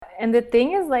And the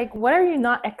thing is, like, what are you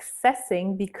not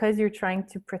accessing because you're trying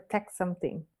to protect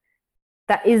something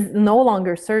that is no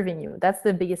longer serving you? That's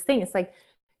the biggest thing. It's like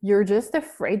you're just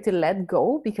afraid to let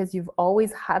go because you've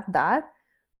always had that.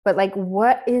 But like,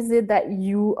 what is it that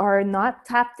you are not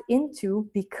tapped into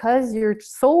because you're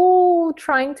so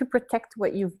trying to protect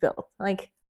what you've built? Like,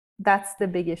 that's the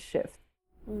biggest shift.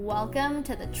 Welcome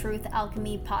to the Truth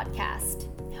Alchemy Podcast,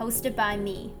 hosted by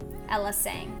me, Ella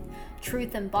Sang,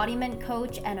 truth embodiment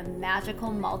coach and a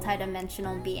magical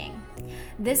multidimensional being.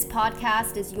 This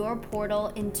podcast is your portal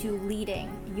into leading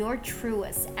your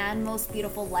truest and most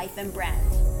beautiful life and brand,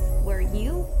 where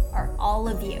you are all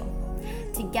of you.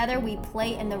 Together we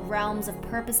play in the realms of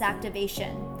purpose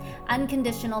activation,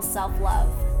 unconditional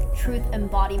self-love, truth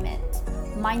embodiment,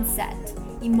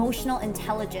 mindset, emotional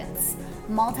intelligence,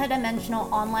 multidimensional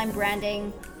online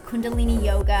branding, Kundalini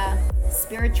yoga,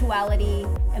 spirituality,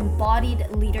 embodied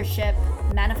leadership,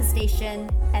 manifestation,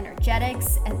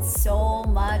 energetics, and so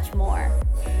much more.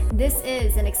 This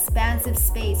is an expansive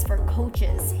space for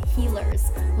coaches,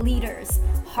 healers, leaders,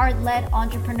 heart-led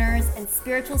entrepreneurs, and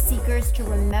spiritual seekers to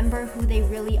remember who they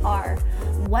really are,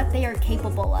 what they are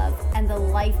capable of, and the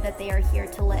life that they are here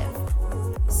to live.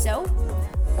 So,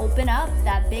 open up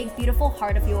that big, beautiful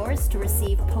heart of yours to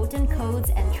receive potent codes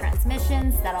and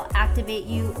transmissions that'll activate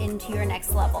you into your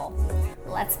next level.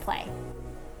 Let's play.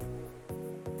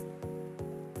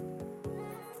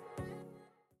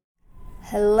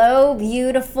 Hello,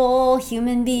 beautiful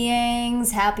human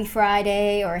beings. Happy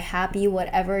Friday, or happy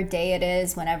whatever day it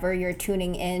is whenever you're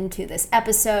tuning in to this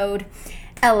episode.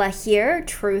 Ella here,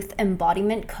 Truth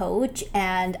Embodiment Coach,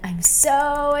 and I'm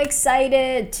so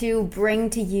excited to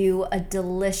bring to you a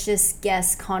delicious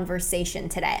guest conversation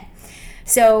today.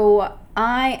 So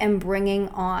I am bringing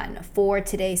on for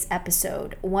today's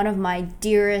episode one of my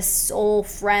dearest soul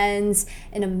friends,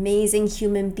 an amazing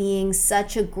human being,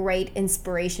 such a great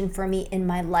inspiration for me in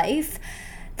my life,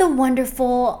 the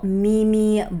wonderful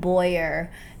Mimi Boyer.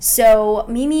 So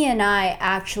Mimi and I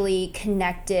actually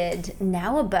connected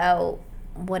now about,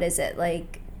 what is it,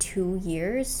 like 2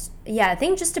 years? Yeah, I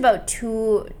think just about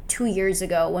two years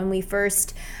ago when we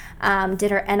first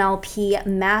did our NLP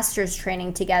master's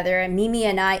training together, and Mimi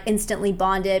and I instantly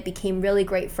bonded, became really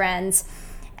great friends.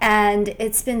 And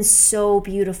it's been so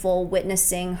beautiful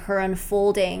witnessing her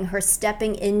unfolding, her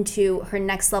stepping into her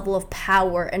next level of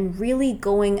power and really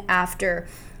going after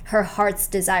her heart's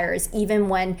desires, even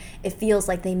when it feels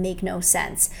like they make no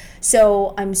sense.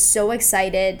 So I'm so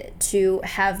excited to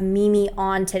have Mimi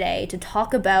on today to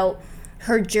talk about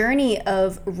her journey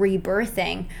of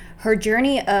rebirthing, her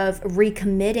journey of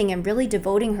recommitting and really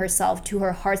devoting herself to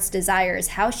her heart's desires,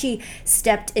 how she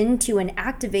stepped into and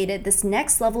activated this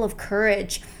next level of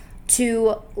courage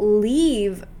to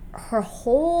leave her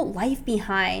whole life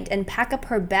behind and pack up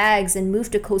her bags and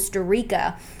move to Costa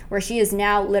Rica, where she is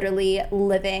now literally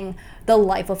living the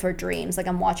life of her dreams. Like,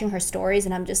 I'm watching her stories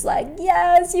and I'm just like,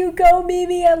 yes, you go,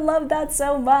 Mimi. I love that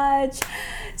so much.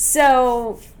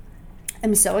 So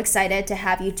I'm so excited to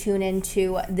have you tune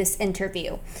into this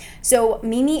interview. So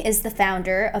Mimi is the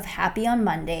founder of Happy on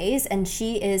Mondays, and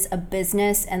she is a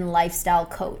business and lifestyle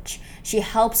coach. She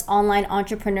helps online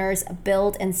entrepreneurs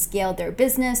build and scale their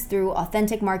business through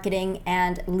authentic marketing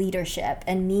and leadership.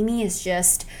 And Mimi is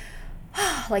just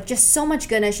so much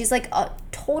goodness. She's like a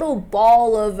total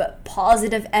ball of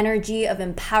positive energy, of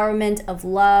empowerment, of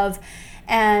love.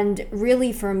 And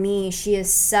really, for me, she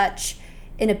is such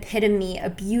an epitome, a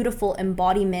beautiful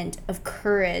embodiment of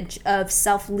courage, of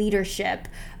self-leadership,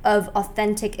 of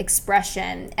authentic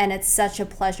expression, and it's such a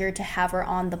pleasure to have her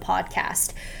on the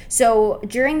podcast. So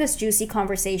during this juicy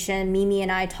conversation, Mimi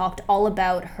and I talked all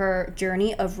about her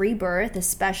journey of rebirth,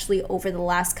 especially over the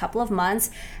last couple of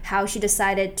months, how she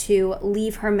decided to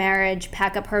leave her marriage,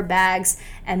 pack up her bags,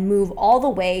 and move all the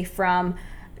way from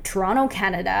Toronto,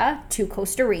 Canada to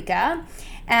Costa Rica.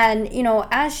 And, you know,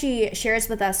 as she shares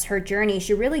with us her journey,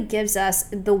 she really gives us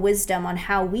the wisdom on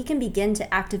how we can begin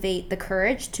to activate the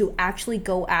courage to actually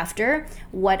go after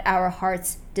what our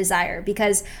hearts desire.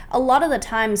 Because a lot of the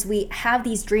times we have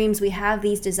these dreams, we have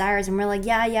these desires, and we're like,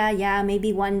 yeah,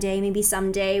 maybe one day, maybe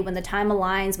someday, when the time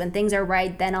aligns, when things are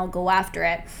right, then I'll go after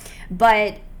it.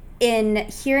 But in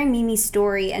hearing Mimi's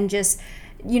story and just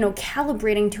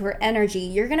calibrating to her energy,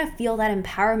 you're going to feel that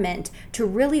empowerment to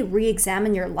really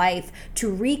re-examine your life,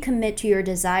 to recommit to your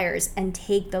desires and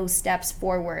take those steps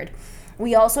forward.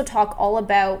 We also talk all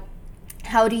about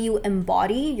how do you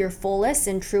embody your fullest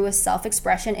and truest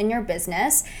self-expression in your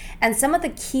business, and some of the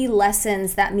key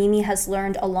lessons that Mimi has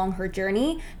learned along her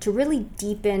journey to really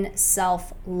deepen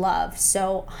self-love.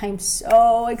 So I'm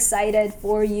so excited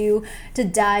for you to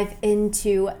dive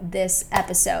into this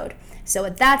episode. So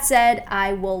with that said,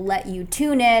 I will let you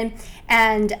tune in,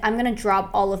 and I'm going to drop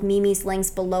all of Mimi's links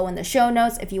below in the show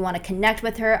notes. If you want to connect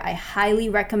with her, I highly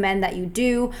recommend that you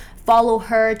do. Follow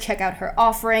her, check out her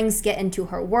offerings, get into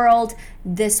her world.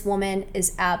 This woman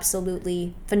is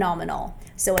absolutely phenomenal.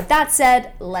 So with that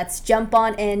said, let's jump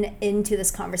on into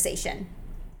this conversation.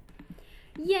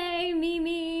 Yay,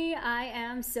 Mimi! I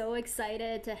am so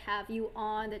excited to have you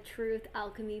on the Truth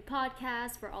Alchemy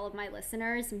podcast for all of my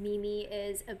listeners. Mimi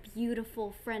is a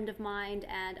beautiful friend of mine,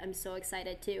 and I'm so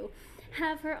excited to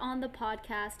have her on the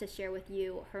podcast to share with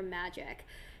you her magic.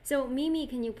 So, Mimi,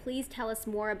 can you please tell us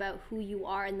more about who you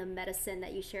are and the medicine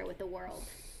that you share with the world?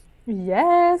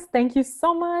 Yes, thank you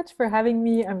so much for having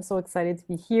me. I'm so excited to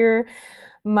be here.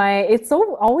 It's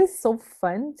always so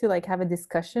fun to like have a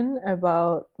discussion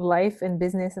about life and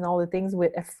business and all the things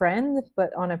with a friend,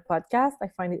 but on a podcast, I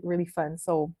find it really fun.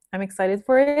 So I'm excited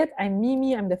for it. I'm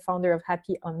Mimi. I'm the founder of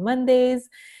Happy on Mondays.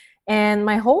 And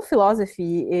my whole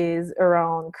philosophy is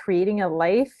around creating a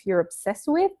life you're obsessed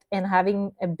with and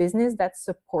having a business that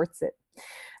supports it.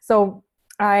 So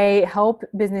I help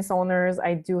business owners.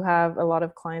 I do have a lot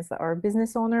of clients that are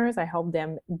business owners. I help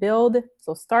them build,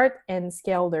 so start and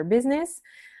scale their business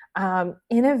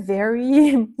in a very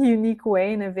unique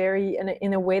way,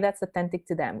 in a way that's authentic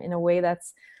to them, in a way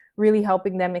that's really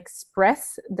helping them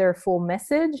express their full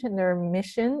message and their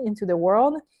mission into the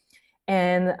world,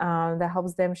 and that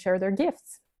helps them share their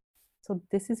gifts. So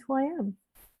this is who I am.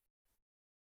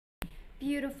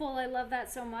 Beautiful. I love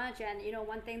that so much. And,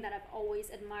 one thing that I've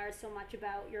always admired so much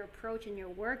about your approach and your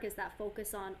work is that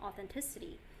focus on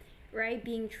authenticity, right?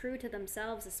 Being true to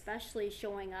themselves, especially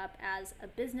showing up as a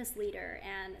business leader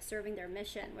and serving their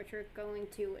mission, which we're going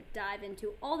to dive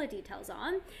into all the details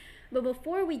on. But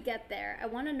before we get there, I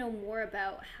want to know more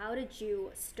about how did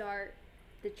you start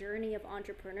the journey of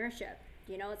entrepreneurship?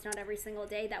 It's not every single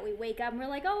day that we wake up and we're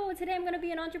like, oh, today I'm going to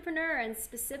be an entrepreneur. And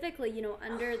specifically,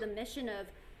 under the mission of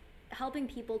helping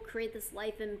people create this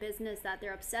life and business that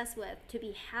they're obsessed with, to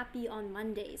be happy on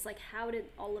Mondays. Like, how did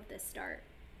all of this start?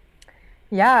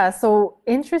 Yeah, so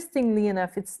interestingly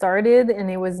enough, it started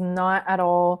and it was not at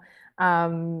all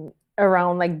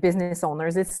around like business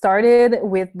owners. It started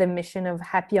with the mission of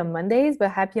Happy on Mondays,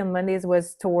 but Happy on Mondays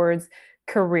was towards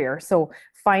career. So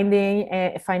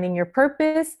finding your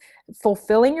purpose,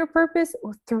 fulfilling your purpose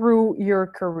through your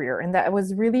career. And that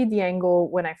was really the angle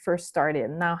when I first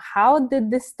started. Now, how did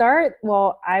this start?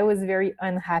 Well, I was very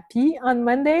unhappy on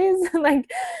Mondays.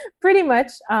 Like pretty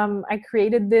much, I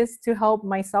created this to help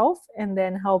myself and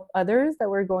then help others that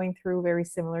were going through very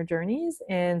similar journeys.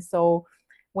 And so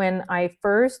when I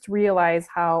first realized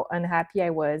how unhappy I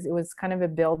was, it was kind of a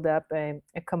build-up, a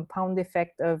compound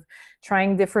effect of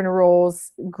trying different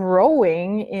roles,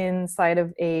 growing inside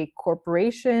of a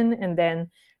corporation, and then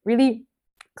really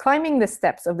climbing the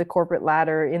steps of the corporate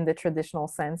ladder in the traditional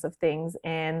sense of things.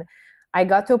 And I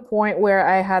got to a point where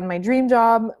I had my dream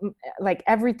job, like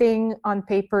everything on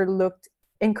paper looked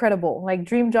incredible, like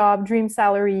dream job, dream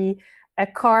salary, a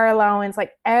car allowance,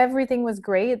 like everything was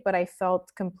great, but I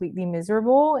felt completely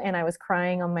miserable and I was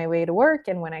crying on my way to work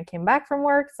and when I came back from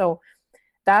work. So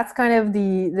that's kind of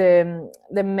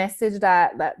the message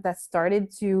that started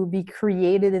to be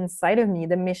created inside of me,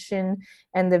 the mission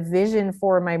and the vision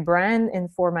for my brand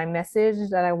and for my message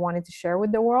that I wanted to share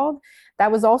with the world.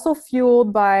 That was also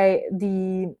fueled by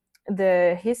the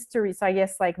history. So I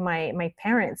guess like my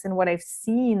parents and what I've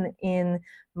seen in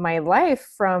my life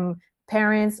from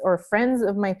parents or friends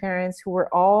of my parents who were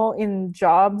all in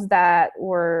jobs that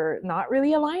were not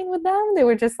really aligned with them. They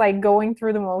were just like going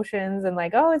through the motions and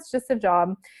like, oh, it's just a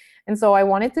job. And so I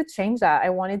wanted to change that. I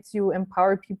wanted to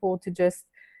empower people to just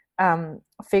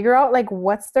figure out like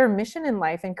what's their mission in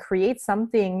life and create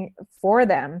something for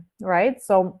them, right?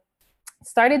 So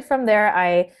started from there.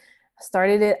 I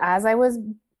started it as I was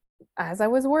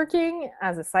working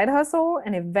as a side hustle,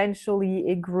 and eventually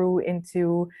it grew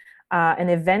into an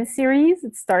event series.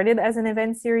 It started as an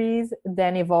event series,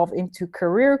 then evolved into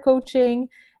career coaching.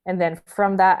 And then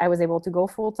from that, I was able to go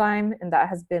full time. And that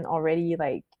has been already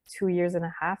like 2.5 years,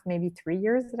 maybe 3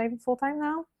 years that I'm full time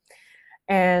now.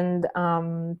 And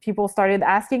people started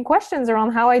asking questions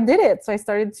around how I did it. So I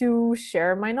started to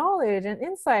share my knowledge and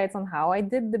insights on how I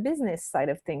did the business side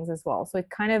of things as well. So it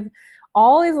kind of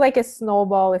all is like a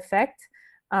snowball effect,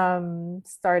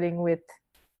 starting with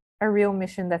a real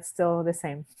mission that's still the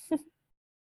same.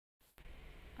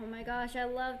 Oh my gosh, I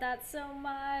love that so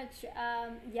much.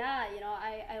 Yeah,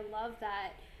 I love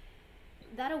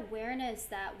that awareness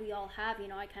that we all have.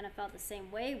 I kind of felt the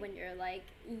same way when you're like,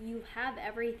 you have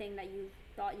everything that you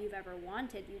thought you've ever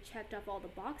wanted. You checked off all the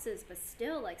boxes, but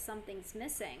still like something's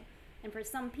missing. And for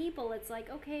some people, it's like,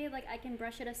 okay, like I can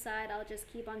brush it aside. I'll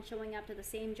just keep on showing up to the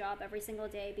same job every single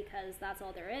day because that's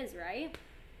all there is, right?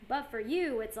 But for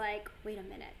you, it's like, wait a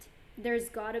minute. There's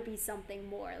got to be something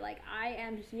more. Like, I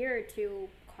am here to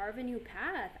carve a new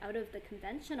path out of the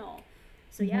conventional.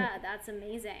 So, Mhm. yeah, that's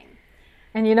amazing.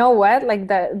 And you know what? Like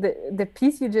the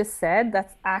piece you just said,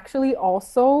 that's actually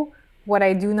also what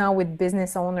I do now with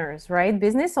business owners, right?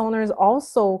 Business owners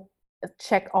also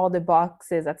check all the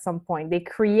boxes at some point. They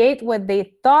create what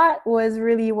they thought was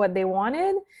really what they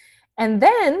wanted, and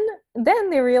then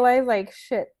they realize like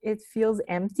shit, it feels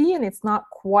empty and it's not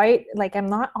quite like I'm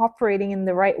not operating in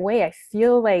the right way. I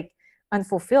feel like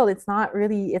unfulfilled. It's not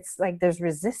really, it's like there's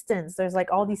resistance. There's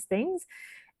like all these things,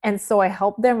 and so I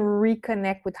help them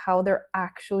reconnect with how they're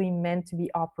actually meant to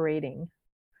be operating.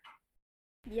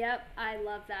 Yep, I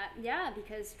love that. Yeah,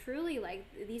 because truly, like,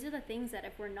 these are the things that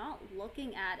if we're not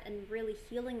looking at and really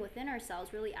healing within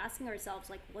ourselves, really asking ourselves,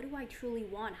 like, what do I truly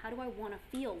want? How do I want to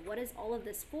feel? What is all of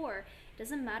this for? It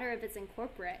doesn't matter if it's in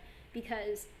corporate,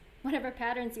 because whatever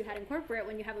patterns you had in corporate,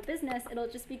 when you have a business, it'll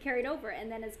just be carried over,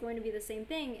 and then it's going to be the same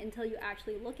thing until you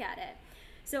actually look at it.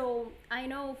 So I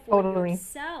know for Totally.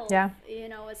 yourself, Yeah.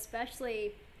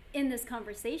 especially in this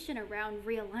conversation around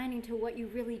realigning to what you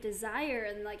really desire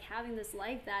and like having this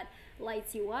life that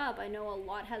lights you up. I know a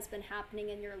lot has been happening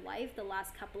in your life the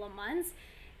last couple of months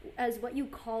as what you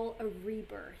call a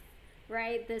rebirth,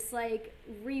 right? This like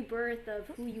rebirth of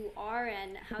who you are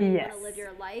and how you want to live Yes.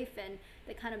 your life and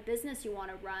the kind of business you want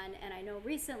to run. And I know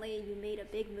recently you made a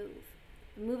big move,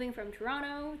 moving from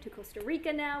Toronto to Costa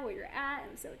Rica now, where you're at.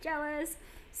 I'm so jealous.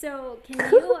 So, can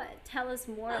you tell us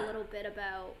more a little bit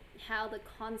about how the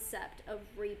concept of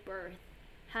rebirth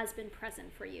has been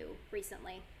present for you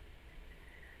recently?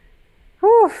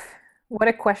 Whew, what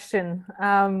a question.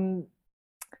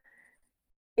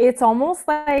 It's almost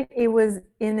like it was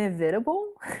inevitable.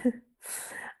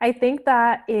 I think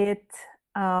that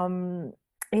um,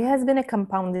 it has been a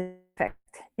compounded effect.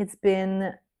 It's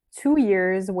been 2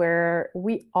 years where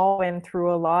we all went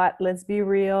through a lot. Let's be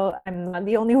real. I'm not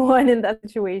the only one in that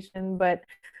situation, but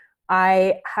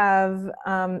I have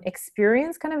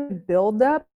experienced kind of a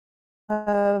buildup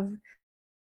of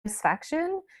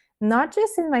satisfaction, not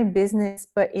just in my business,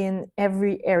 but in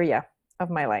every area of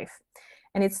my life.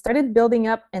 And it started building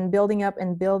up and building up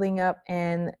and building up.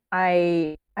 And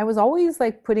I was always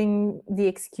like putting the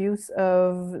excuse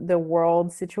of the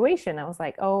world situation. I was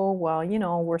like, oh, well,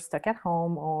 we're stuck at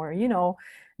home, or,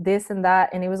 this and that.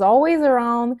 And it was always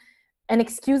around an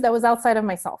excuse that was outside of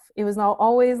myself. It was not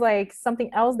always like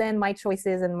something else than my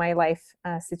choices and my life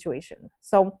situation.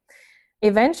 So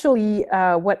eventually,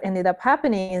 what ended up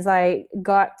happening is I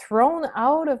got thrown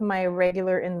out of my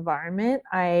regular environment.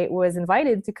 I was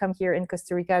invited to come here in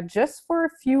Costa Rica just for a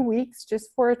few weeks, just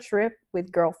for a trip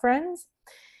with girlfriends.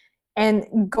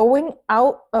 And going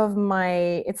out of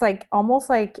it's like almost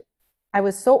like I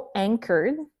was so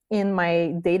anchored in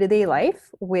my day-to-day life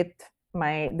with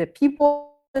the people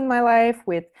in my life,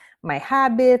 with my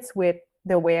habits, with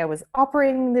the way I was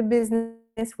operating the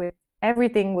business, with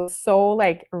everything was so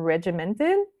like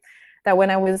regimented that when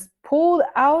I was pulled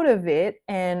out of it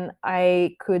and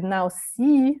I could now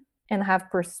see and have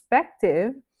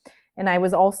perspective, and I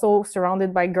was also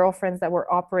surrounded by girlfriends that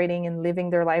were operating and living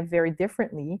their life very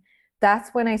differently,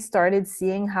 that's when I started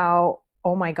seeing how,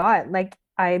 oh my God, like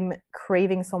I'm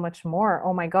craving so much more.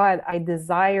 Oh my God, I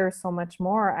desire so much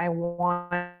more. I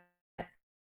want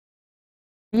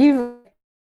even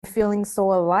feeling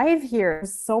so alive here.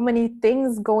 There's so many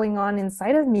things going on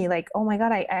inside of me. Like, oh my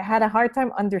God, I had a hard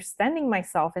time understanding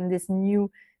myself in this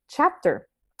new chapter.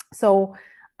 So,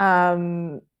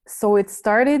 so it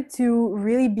started to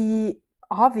really be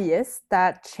obvious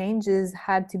that changes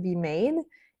had to be made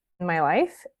in my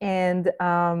life. And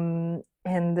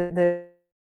the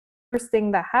first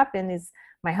thing that happened is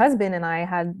my husband and I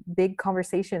had big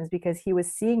conversations because he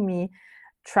was seeing me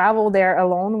travel there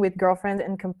alone with girlfriends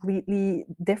and completely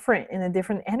different, in a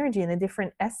different energy, in a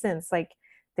different essence. Like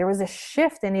there was a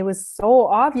shift and it was so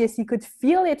obvious. You could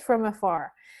feel it from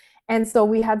afar. And so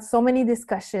we had so many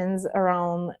discussions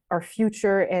around our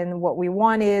future and what we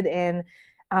wanted, and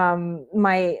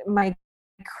my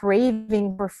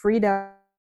craving for freedom,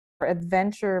 for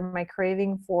adventure, my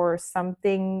craving for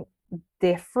something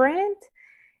different.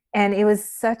 And it was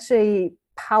such a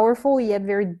powerful yet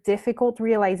very difficult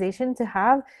realization to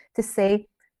have, to say,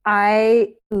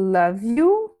 I love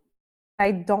you.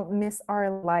 I don't miss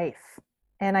our life.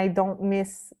 And I don't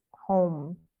miss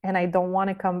home. And I don't want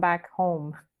to come back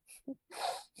home.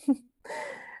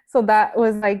 So that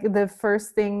was like the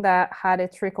first thing that had a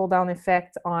trickle down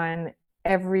effect on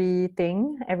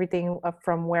everything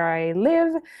from where I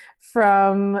live,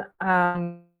 from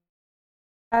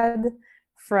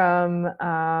from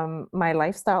my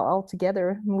lifestyle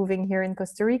altogether, moving here in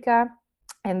Costa Rica.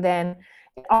 And then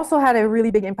it also had a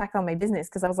really big impact on my business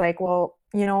because I was like, well,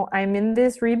 you know, I'm in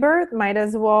this rebirth, might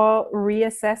as well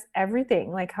reassess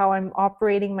everything, like how I'm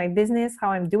operating my business,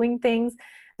 how I'm doing things,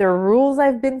 the rules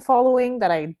I've been following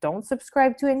that I don't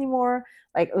subscribe to anymore.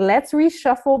 Like, let's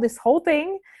reshuffle this whole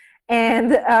thing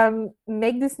and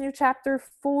make this new chapter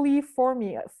fully for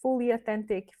me, fully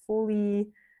authentic, fully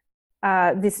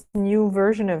this new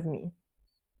version of me.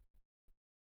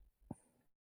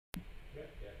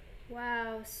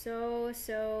 Wow,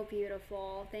 so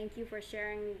beautiful. Thank you for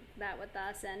sharing that with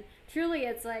us. And truly,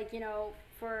 it's like,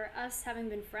 for us having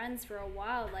been friends for a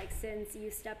while, like since you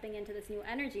stepping into this new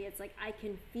energy, it's like I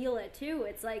can feel it too.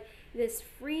 It's like this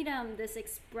freedom, this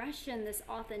expression, this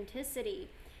authenticity.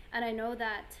 And I know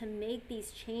that to make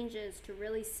these changes, to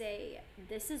really say,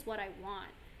 this is what I want.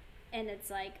 And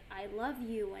it's like, I love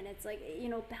you. And it's like,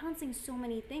 balancing so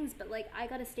many things, but like, I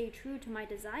got to stay true to my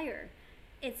desire.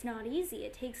 It's not easy.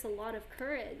 It takes a lot of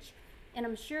courage. And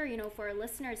I'm sure, for our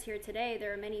listeners here today,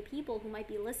 there are many people who might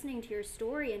be listening to your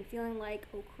story and feeling like,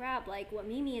 oh crap, like what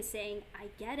Mimi is saying, I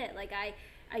get it. Like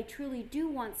I truly do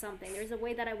want something. There's a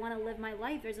way that I want to live my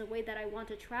life. There's a way that I want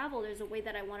to travel. There's a way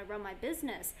that I want to run my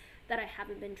business that I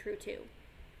haven't been true to.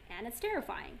 And it's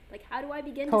terrifying. Like, how do I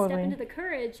begin to step into the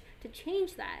courage to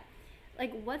change that?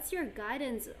 Like, what's your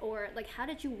guidance, or like, how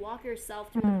did you walk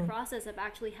yourself through the process of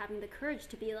actually having the courage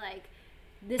to be like,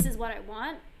 this is what I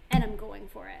want and I'm going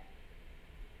for it?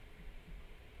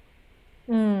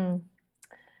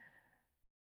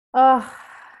 Oh,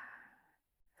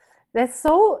 that's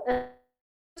so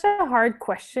such a hard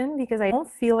question because I don't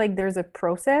feel like there's a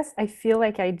process. I feel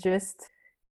like I've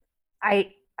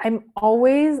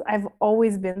always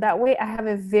been that way. I have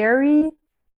a very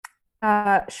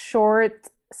short,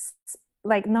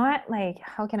 like, not like,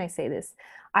 how can I say this?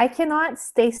 I cannot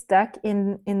stay stuck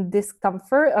in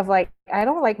discomfort of like, I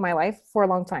don't like my life for a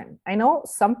long time. I know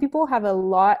some people have a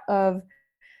lot of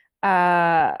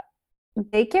uh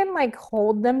they can like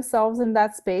hold themselves in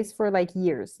that space for like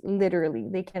years, literally.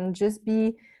 They can just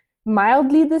be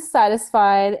mildly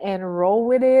dissatisfied and roll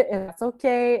with it, and that's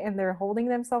okay, and they're holding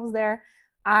themselves there.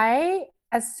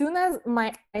 As soon as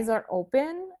my eyes are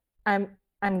open,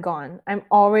 I'm gone. I'm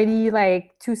already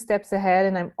like two steps ahead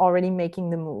and I'm already making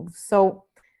the move. So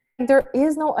there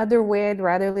is no other way I'd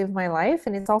rather live my life,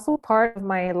 and it's also part of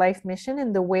my life mission.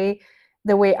 And the way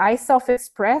I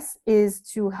self-express is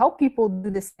to help people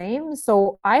do the same.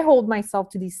 So I hold myself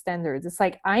to these standards. It's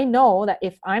like I know that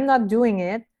if I'm not doing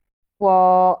it,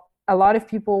 well, a lot of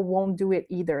people won't do it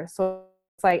either. So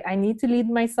it's like I need to lead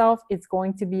myself. It's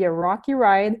going to be a rocky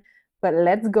ride, but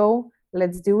let's go.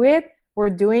 Let's do it. We're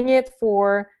doing it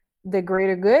for the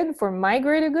greater good, for my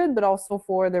greater good, but also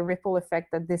for the ripple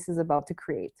effect that this is about to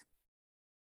create.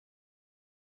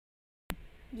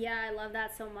 Yeah, I love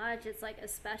that so much. It's like,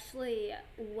 especially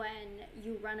when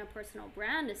you run a personal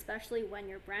brand, especially when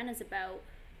your brand is about,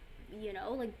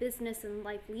 like business and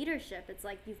life leadership. It's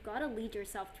like you've got to lead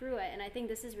yourself through it. And I think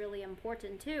this is really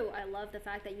important too. I love the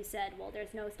fact that you said, well,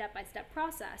 there's no step by step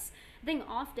process. I think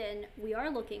often we are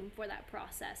looking for that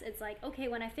process. It's like, okay,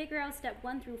 when I figure out step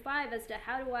 1 through 5 as to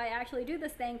how do I actually do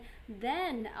this thing,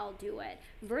 then I'll do it.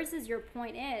 Versus your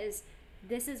point is,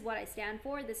 this is what I stand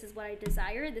for, this is what I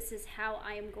desire, this is how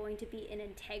I am going to be in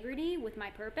integrity with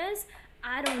my purpose.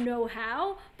 I don't know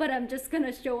how, but I'm just going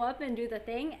to show up and do the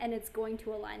thing, and it's going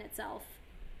to align itself.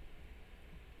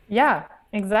 Yeah,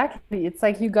 exactly. It's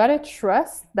like you got to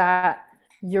trust that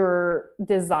your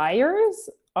desires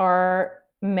are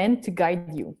meant to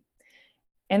guide you.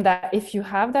 And that if you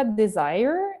have that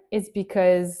desire, it's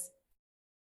because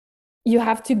you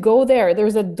have to go there.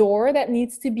 There's a door that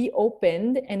needs to be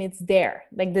opened, and it's there.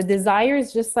 Like the desire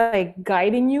is just like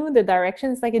guiding you, the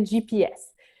direction is like a GPS.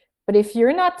 But if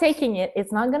you're not taking it,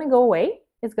 it's not going to go away.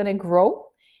 It's going to grow,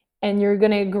 and you're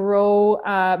going to grow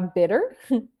bitter.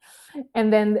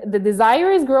 And then the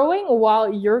desire is growing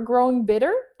while you're growing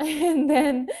bitter. And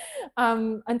then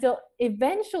until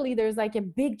eventually there's like a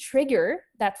big trigger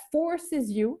that forces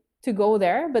you to go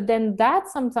there. But then that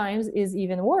sometimes is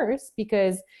even worse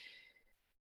because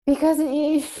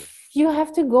if you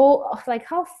have to go, like,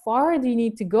 how far do you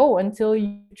need to go until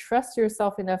you trust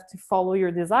yourself enough to follow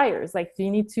your desires? Like, do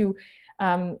you need to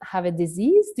have a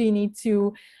disease? Do you need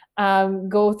to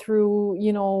go through,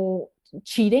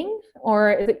 cheating?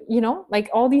 Or, like,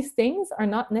 all these things are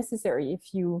not necessary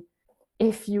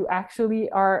if you actually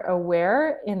are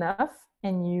aware enough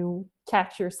and you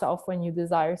catch yourself when you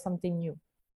desire something new.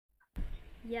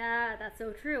 Yeah, that's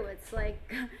so true. It's like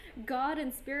God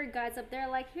and spirit guides up there,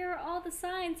 like, here are all the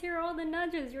signs, here are all the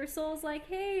nudges. Your soul's like,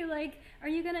 hey, like, are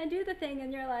you gonna do the thing?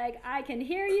 And you're like, I can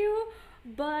hear you,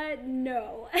 but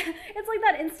no. It's like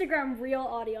that Instagram reel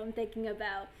audio I'm thinking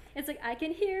about. It's like, I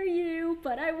can hear you,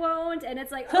 but I won't. And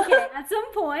it's like, okay, at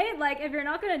some point, like, if you're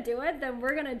not gonna do it, then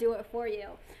we're gonna do it for you.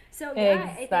 So yeah, I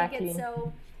think Exactly.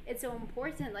 it's so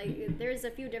important. Like, there's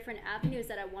a few different avenues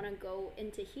that I want to go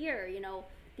into here.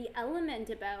 The element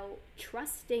about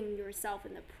trusting yourself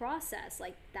in the process,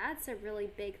 like, that's a really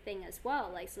big thing as well,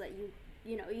 like, so that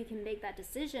you can make that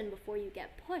decision before you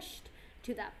get pushed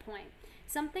to that point.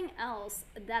 Something else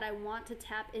that I want to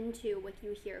tap into with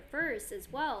you here first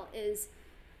as well is,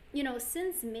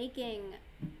 since making,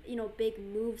 big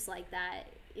moves like that,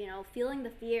 feeling the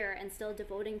fear and still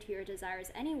devoting to your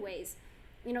desires anyways,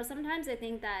 sometimes I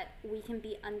think that we can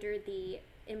be under the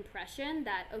impression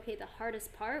that, okay, the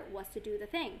hardest part was to do the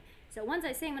thing. So once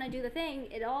I say I'm going to do the thing,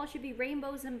 it all should be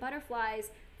rainbows and butterflies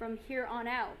from here on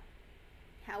out.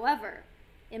 However,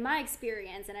 in my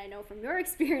experience, and I know from your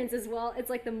experience as well, it's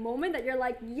like the moment that you're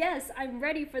like, yes, I'm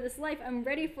ready for this life, I'm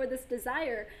ready for this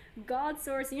desire, God,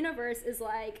 source, universe is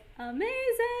like,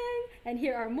 amazing, and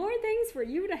here are more things for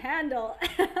you to handle.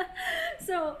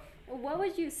 So what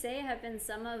would you say have been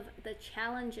some of the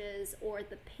challenges or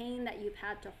the pain that you've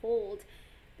had to hold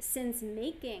since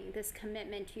making this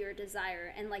commitment to your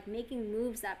desire, and like making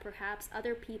moves that perhaps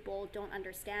other people don't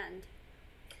understand?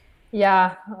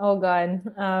 Yeah. Oh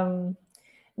God.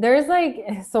 There's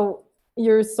like, so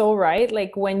you're so right.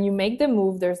 Like when you make the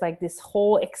move, there's like this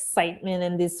whole excitement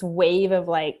and this wave of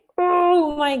like,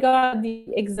 oh my God, the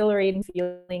exhilarating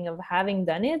feeling of having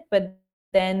done it. But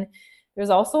then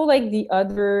there's also like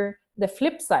the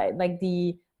flip side, like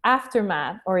the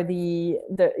aftermath, or the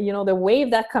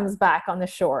wave that comes back on the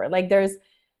shore. Like there's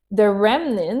the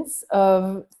remnants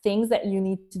of things that you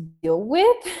need to deal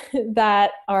with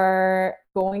that are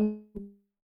going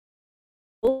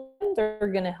are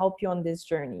going to help you on this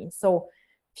journey. So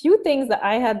few things that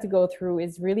I had to go through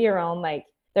is really around like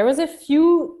there was a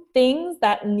few things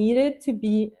that needed to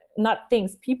be, not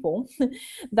things, people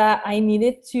that I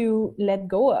needed to let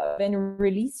go of and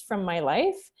release from my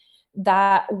life,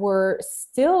 that were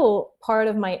still part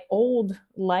of my old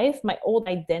life, my old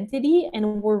identity,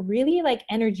 and were really like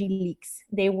energy leaks.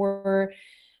 They were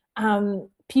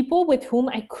people with whom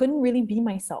I couldn't really be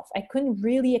myself. I couldn't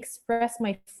really express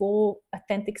my full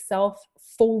authentic self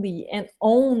fully and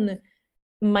own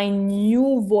my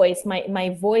new voice,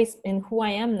 my voice and who I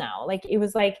am now. Like it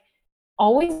was like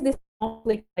always this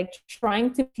conflict, like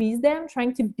trying to please them,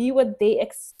 trying to be what they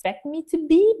expect me to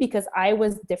be because I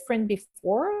was different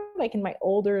before, like in my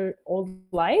old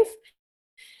life.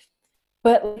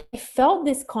 But I felt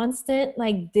this constant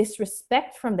like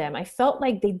disrespect from them. I felt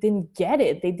like they didn't get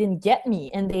it, they didn't get me,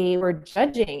 and they were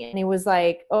judging, and it was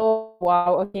like, oh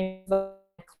wow, okay,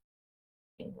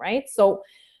 right? So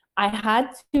I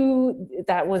had to,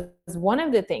 that was one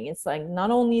of the things. It's like not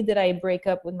only did I break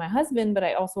up with my husband, but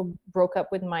I also broke up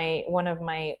with one of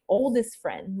my oldest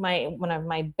friend, one of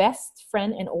my best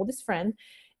friend and oldest friend.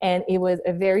 And it was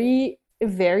a very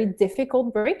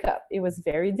difficult breakup. It was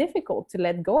very difficult to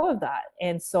let go of that.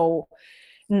 And so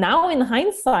now in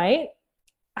hindsight,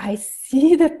 I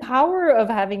see the power of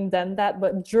having done that.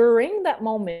 But during that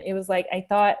moment, it was like, I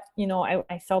thought,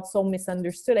 I felt so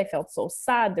misunderstood. I felt so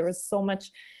sad. There was so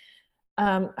much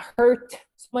hurt,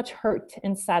 so much hurt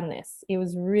and sadness. It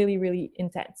was really, really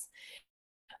intense.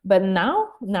 But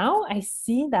now I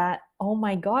see that, oh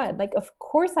my God, like, of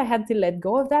course I had to let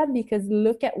go of that, because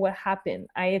look at what happened.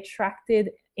 I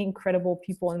attracted incredible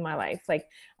people in my life. Like,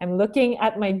 I'm looking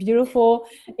at my beautiful,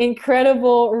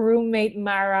 incredible roommate,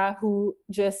 Mara, who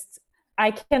just,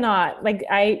 I cannot.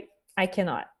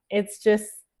 It's just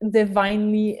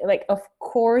divinely, like, of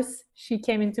course she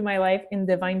came into my life in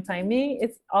divine timing.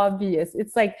 It's obvious.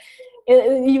 It's like,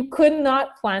 you could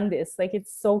not plan this. Like,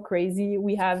 it's so crazy.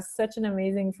 We have such an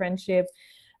amazing friendship.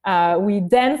 We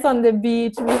dance on the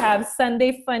beach. We have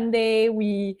Sunday fun day.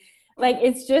 We, like,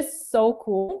 it's just so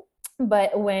cool.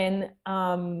 But when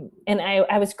and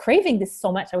I was craving this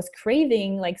so much. I was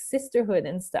craving like sisterhood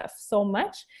and stuff so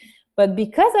much. But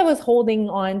because I was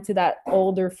holding on to that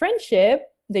older friendship,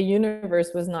 the universe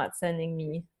was not sending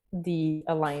me the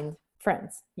aligned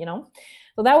friends.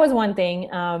 So that was one thing.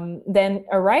 Then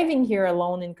arriving here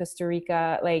alone in Costa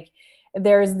Rica, like,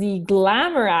 there's the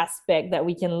glamour aspect that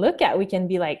we can look at. We can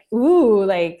be like, ooh,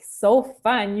 like, so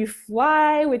fun. You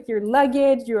fly with your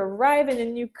luggage, you arrive in a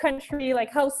new country,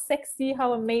 like, how sexy,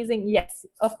 how amazing. Yes,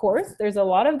 of course, there's a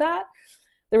lot of that.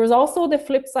 There was also the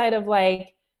flip side of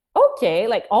like, okay,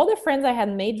 like, all the friends I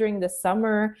had made during the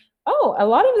summer oh, a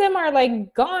lot of them are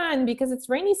like gone because it's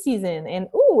rainy season. And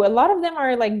ooh, a lot of them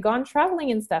are like gone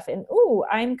traveling and stuff. And ooh,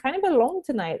 I'm kind of alone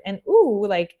tonight. And ooh,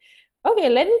 like, okay,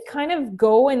 let me kind of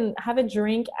go and have a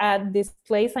drink at this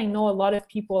place I know a lot of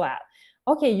people at.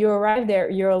 Okay, you arrive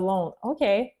there, you're alone.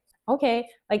 Okay, okay.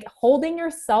 Like holding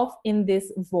yourself in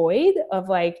this void of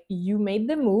like, you made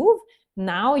the move,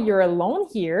 now you're alone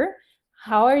here.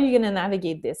 How are you going to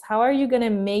navigate this? How are you going to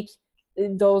make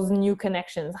those new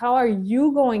connections? How are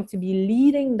you going to be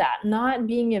leading that, not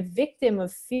being a victim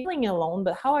of feeling alone,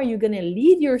 but how are you going to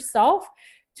lead yourself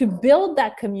to build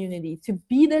that community, to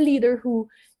be the leader who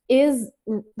is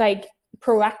like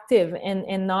proactive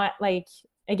and not like,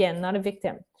 again, not a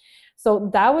victim.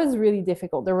 So that was really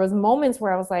difficult. There was moments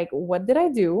where I was like, what did I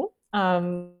do?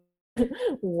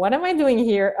 What am I doing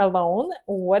here alone?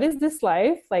 What is this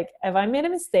life? Like, have I made a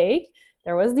mistake?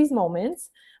 There was these moments,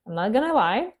 I'm not gonna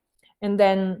lie. And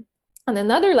then on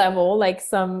another level, like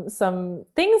some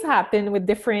things happen with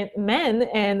different men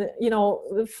and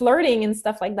flirting and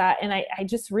stuff like that. And I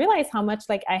just realized how much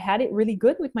like I had it really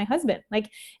good with my husband. Like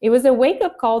it was a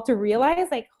wake-up call to realize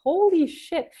like, holy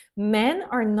shit, men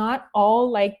are not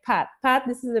all like Pat.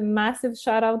 This is a massive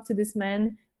shout out to this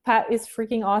man. Pat is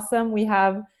freaking awesome. We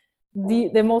have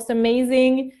the most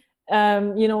amazing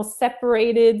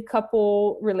separated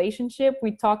couple relationship.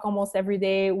 We talk almost every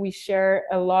day. We share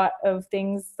a lot of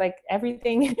things, like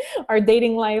everything, our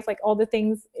dating life, like all the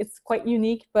things. It's quite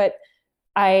unique. But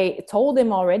I told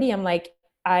him already, I'm like,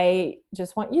 I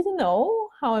just want you to know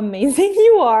how amazing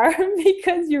you are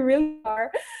because you really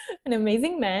are an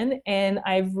amazing man. And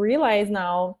I've realized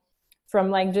now from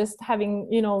like just having,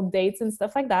 dates and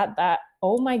stuff like that, that,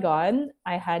 oh my God,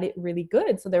 I had it really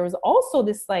good. So there was also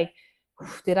this like,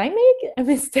 did I make a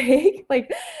mistake?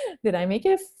 Like, did I make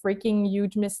a freaking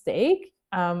huge mistake?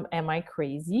 Am I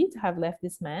crazy to have left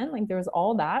this man? Like, there was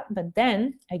all that. But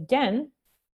then again,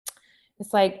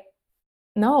 it's like,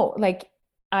 no, like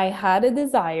I had a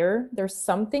desire. There's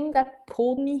something that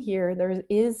pulled me here. There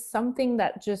is something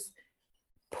that just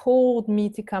pulled me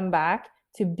to come back,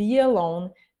 to be alone,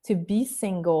 to be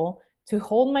single, to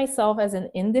hold myself as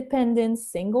an independent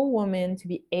single woman, to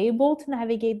be able to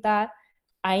navigate that.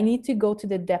 I need to go to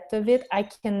the depth of it. I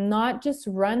cannot just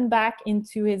run back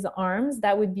into his arms.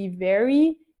 That would be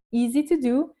very easy to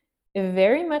do,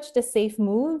 very much the safe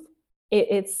move.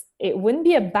 It wouldn't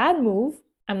be a bad move.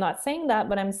 I'm not saying that,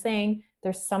 but I'm saying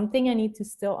there's something I need to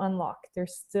still unlock.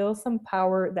 There's still some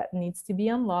power that needs to be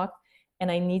unlocked, and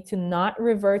I need to not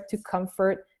revert to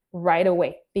comfort right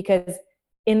away. Because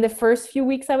in the first few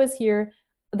weeks I was here,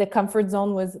 the comfort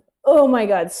zone was, oh my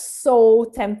God, so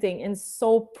tempting and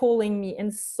so pulling me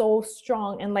and so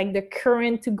strong. And like the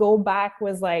current to go back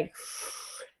was like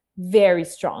very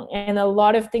strong. And a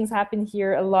lot of things happened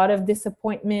here, a lot of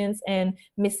disappointments and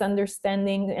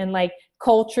misunderstanding and like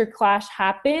culture clash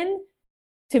happened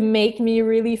to make me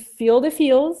really feel the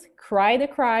feels, cry the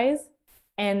cries,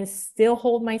 and still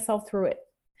hold myself through it.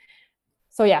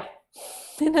 So yeah,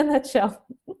 in a nutshell.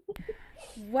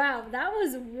 Wow, that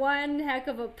was one heck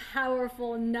of a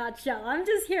powerful nutshell. I'm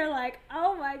just here like,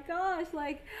 oh my gosh,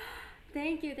 like,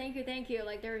 thank you, thank you, thank you.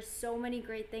 Like, there are so many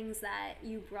great things that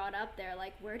you brought up there.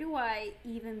 Like, where do I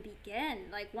even begin?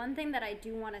 Like, one thing that I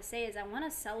do want to say is I want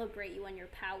to celebrate you and your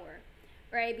power,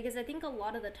 right? Because I think a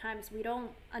lot of the times we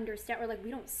don't understand, or like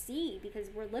we don't see, because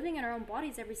we're living in our own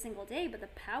bodies every single day, but the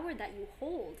power that you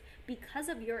hold because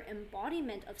of your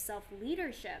embodiment of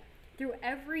self-leadership through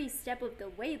every step of the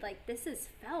way, like this is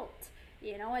felt,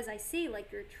 as I see,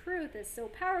 like your truth is so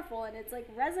powerful and it's like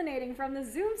resonating from the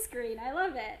Zoom screen. I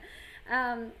love it.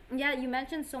 Yeah, you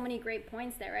mentioned so many great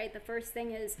points there, right? The first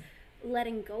thing is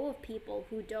letting go of people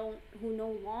who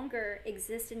no longer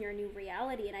exist in your new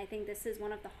reality. And I think this is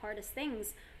one of the hardest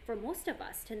things for most of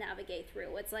us to navigate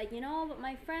through. It's like, but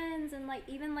my friends and like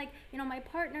even like, my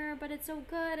partner, but it's so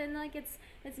good and like it's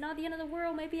not the end of the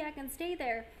world, maybe I can stay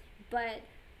there. But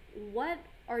what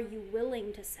are you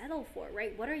willing to settle for,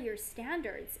 right? What are your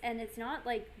standards? And it's not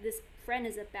like this friend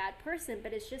is a bad person,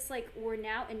 but it's just like we're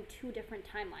now in two different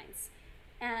timelines.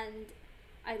 And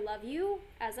I love you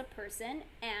as a person,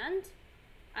 and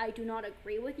I do not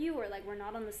agree with you, or like we're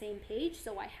not on the same page,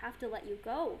 so I have to let you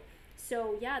go.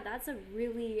 So yeah, that's a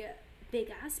really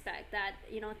big aspect that,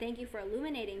 thank you for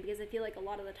illuminating, because I feel like a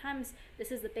lot of the times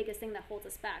this is the biggest thing that holds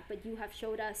us back. But you have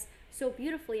showed us so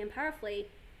beautifully and powerfully,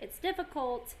 it's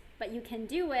difficult, but you can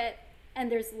do it,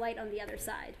 and there's light on the other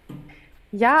side.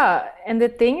 Yeah, and the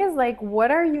thing is like,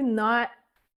 what are you not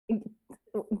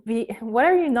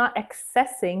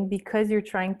accessing because you're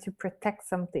trying to protect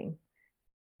something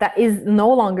that is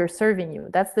no longer serving you?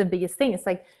 That's the biggest thing. It's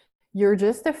like you're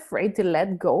just afraid to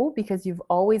let go because you've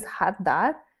always had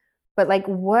that. But like,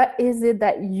 what is it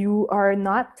that you are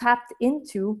not tapped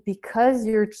into because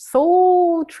you're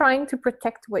so trying to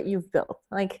protect what you've built?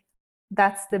 Like,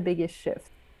 that's the biggest shift.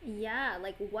 Yeah,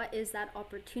 like what is that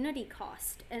opportunity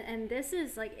cost? And this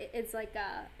is like it's like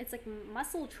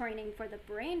muscle training for the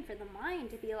brain, for the mind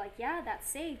to be like, yeah, that's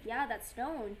safe, yeah, that's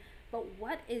known, but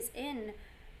what is in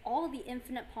all the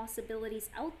infinite possibilities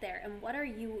out there, and what are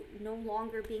you no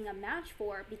longer being a match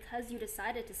for because you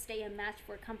decided to stay a match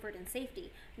for comfort and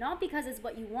safety? Not because it's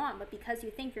what you want, but because you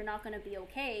think you're not going to be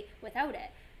okay without it.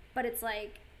 But it's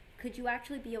like, could you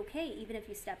actually be okay even if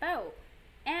you step out?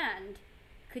 And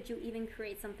could you even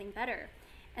create something better?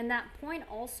 And that point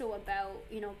also about,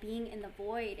 being in the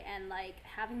void and like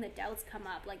having the doubts come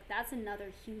up, like that's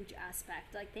another huge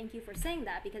aspect. Like, thank you for saying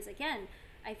that, because again,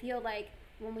 I feel like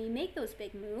when we make those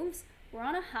big moves, we're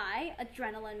on a high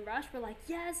adrenaline rush. We're like,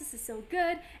 yes, this is so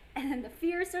good. And then the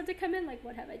fears start to come in, like,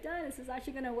 what have I done? This is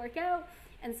actually going to work out.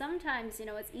 And sometimes,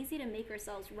 it's easy to make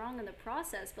ourselves wrong in the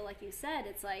process. But like you said,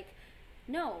 it's like,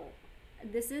 no,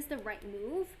 this is the right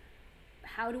move.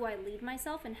 How do I lead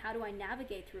myself and how do I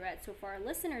navigate through it? So for our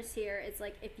listeners here, it's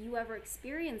like, if you ever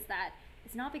experience that,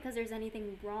 it's not because there's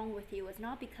anything wrong with you. It's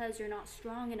not because you're not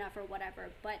strong enough or whatever,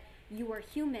 but you are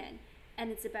human. And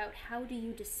it's about how do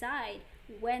you decide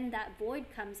when that void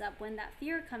comes up, when that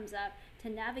fear comes up, to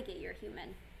navigate your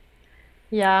human.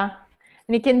 Yeah.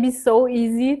 And it can be so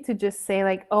easy to just say,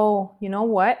 like, oh, you know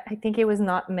what? I think it was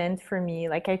not meant for me.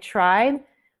 Like, I tried,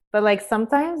 but like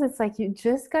sometimes it's like you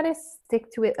just got to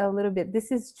stick to it a little bit.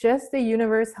 This is just the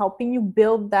universe helping you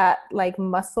build that like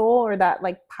muscle or that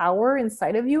like power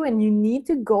inside of you. And you need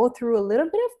to go through a little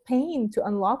bit of pain to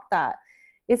unlock that.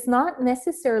 It's not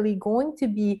necessarily going to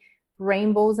be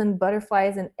rainbows and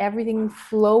butterflies and everything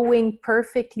flowing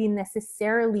perfectly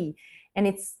necessarily. And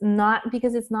it's not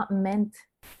because it's not meant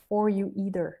for you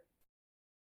either.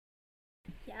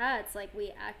 Yeah, it's like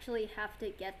we actually have to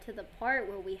get to the part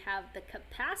where we have the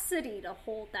capacity to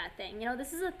hold that thing.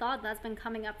 This is a thought that's been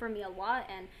coming up for me a lot,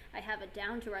 and I have it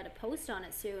down to write a post on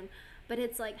it soon. But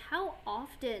it's like, how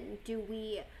often do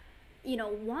we,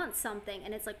 want something,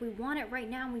 and it's like we want it right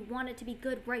now, and we want it to be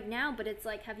good right now, but it's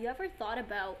like, have you ever thought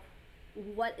about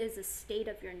what is the state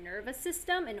of your nervous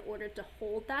system in order to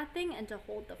hold that thing and to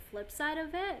hold the flip side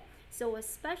of it? So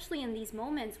especially in these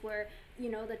moments where,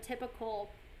 the typical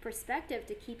perspective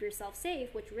to keep yourself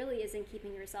safe, which really isn't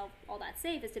keeping yourself all that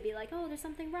safe, is to be like, oh, there's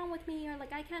something wrong with me, or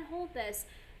like, I can't hold this.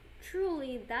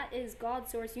 Truly, that is God,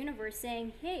 source, universe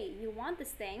saying, hey, you want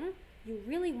this thing, you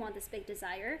really want this big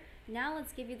desire, now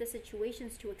let's give you the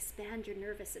situations to expand your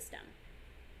nervous system.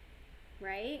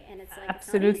 Right? And it's like,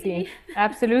 Absolutely.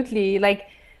 Absolutely. Like,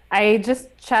 I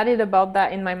just chatted about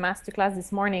that in my masterclass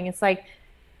this morning. It's like,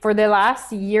 for the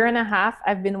last year and a half,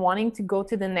 I've been wanting to go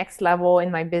to the next level in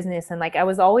my business. And like, I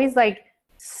was always like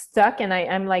stuck, and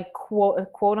I'm like,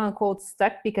 quote unquote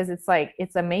stuck, because it's like,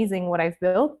 it's amazing what I've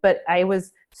built, but I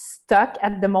was stuck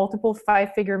at the multiple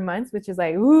 5-figure months, which is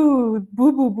like, ooh,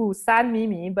 boo, boo, boo, sad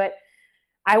Mimi. But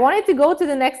I wanted to go to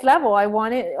the next level. I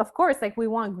wanted, of course, like, we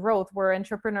want growth. We're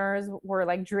entrepreneurs. We're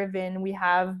like driven. We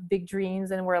have big dreams,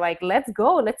 and we're like, let's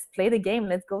go. Let's play the game.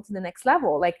 Let's go to the next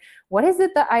level. Like, what is it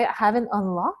that I haven't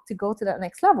unlocked to go to that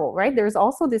next level, right? There's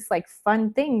also this like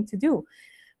fun thing to do.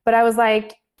 But I was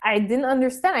like, I didn't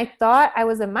understand. I thought I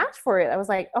was a match for it. I was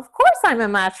like, of course I'm a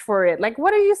match for it. Like,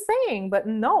 what are you saying? But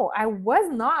no, I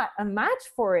was not a match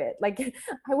for it. Like,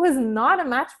 I was not a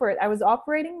match for it. I was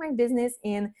operating my business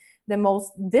in the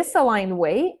most disaligned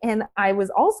way, and I was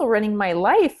also running my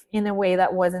life in a way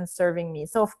that wasn't serving me.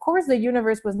 So of course the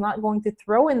universe was not going to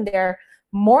throw in there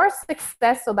more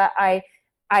success so that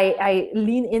I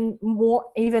lean in more,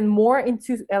 even more,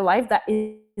 into a life that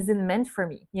isn't meant for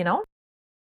me, you know?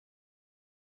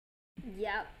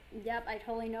 Yep, I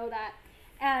totally know that.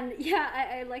 And yeah,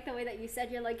 I like the way that you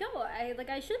said, you're like, oh,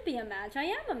 I should be a match. I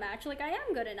am a match. Like, I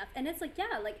am good enough. And it's like,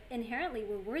 yeah, like inherently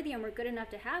we're worthy and we're good enough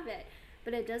to have it.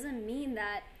 But it doesn't mean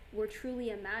that we're truly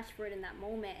a match for it in that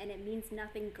moment, and it means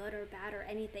nothing good or bad or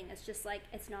anything. It's just like,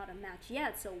 it's not a match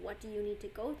yet. So what do you need to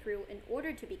go through in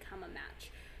order to become a match?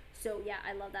 So yeah,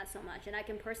 I love that so much, and I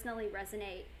can personally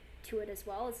resonate to it as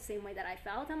well. It's the same way that I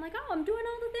felt. I'm like, oh, I'm doing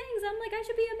all the things. I'm like, I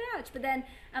should be a match. But then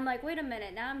I'm like, wait a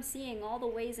minute. Now I'm seeing all the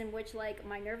ways in which like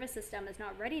my nervous system is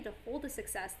not ready to hold the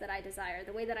success that I desire,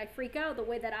 the way that I freak out, the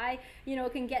way that I,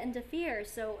 can get into fear.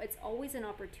 So it's always an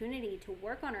opportunity to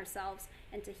work on ourselves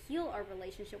and to heal our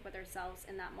relationship with ourselves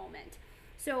in that moment.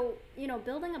 So,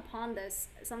 building upon this,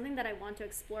 something that I want to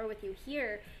explore with you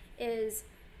here is,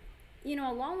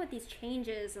 along with these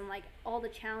changes and like all the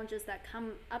challenges that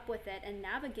come up with it and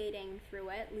navigating through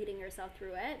it, leading yourself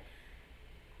through it,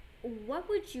 what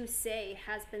would you say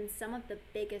has been some of the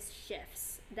biggest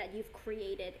shifts that you've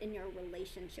created in your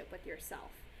relationship with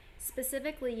yourself?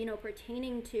 Specifically,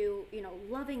 pertaining to,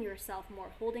 loving yourself more,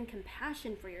 holding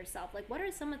compassion for yourself. Like, what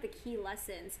are some of the key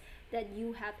lessons that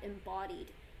you have embodied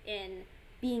in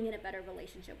being in a better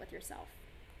relationship with yourself?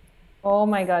 Oh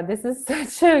my God, this is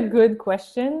such a good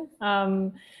question.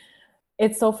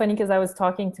 It's so funny because I was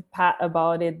talking to Pat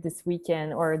about it this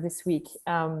weekend or this week.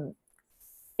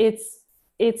 It's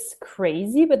it's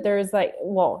crazy, but there's like,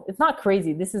 well, it's not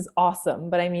crazy. This is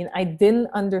awesome. But I mean, I didn't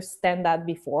understand that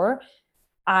before.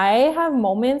 I have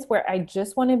moments where I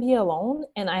just want to be alone,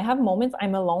 and I have moments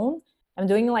I'm alone. I'm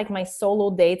doing like my solo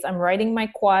dates. I'm riding my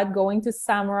quad, going to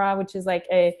Samara, which is like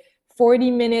a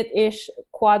 40-minute-ish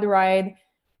quad ride.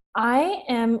 I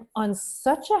am on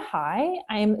such a high.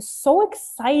 I am so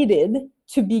excited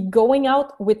to be going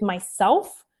out with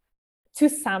myself to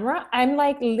Samara. I'm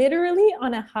like literally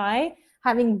on a high,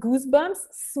 having goosebumps,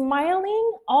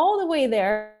 smiling all the way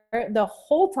there the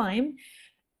whole time,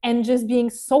 and just being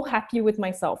so happy with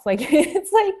myself. Like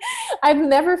it's like I've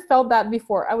never felt that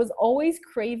before. I was always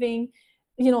craving,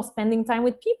 spending time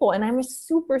with people, and I'm a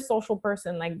super social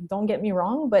person. Like, don't get me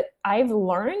wrong, but I've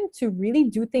learned to really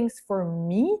do things for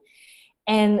me,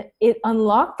 and it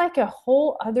unlocked like a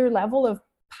whole other level of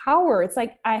power. It's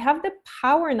like I have the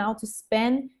power now to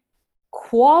spend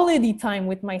quality time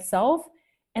with myself,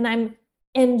 and I'm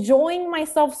enjoying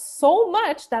myself so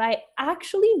much that I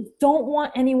actually don't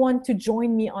want anyone to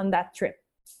join me on that trip.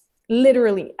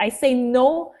 Literally, I say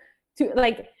no to,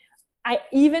 like, I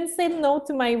even said no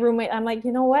to my roommate. I'm like,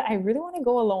 you know what? I really want to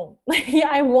go alone. Like,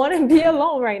 I want to be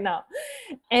alone right now.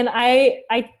 And I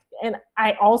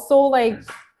also like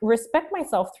respect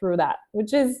myself through that,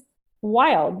 which is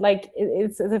wild. Like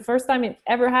it's the first time it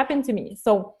ever happened to me.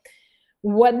 So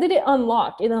what did it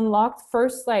unlock? It unlocked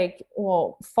first, like,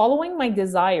 well, following my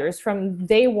desires from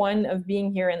day one of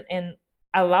being here, and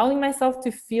allowing myself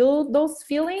to feel those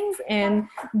feelings, and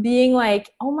being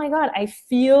like, oh my God, I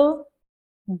feel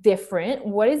different.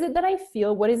 What is it that I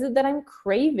feel? What is it that I'm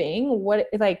craving? What,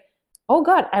 like, oh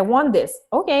God, I want this.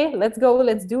 Okay, let's go,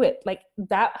 let's do it. Like,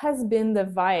 that has been the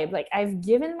vibe. Like, I've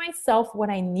given myself what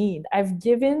I need. I've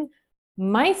given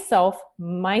myself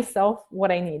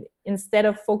what I need, instead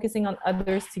of focusing on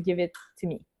others to give it to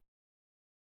me.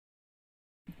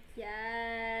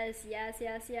 Yes, yes,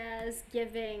 yes, yes.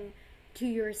 Giving to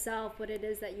yourself what it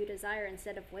is that you desire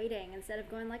instead of waiting, instead of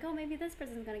going like, oh, maybe this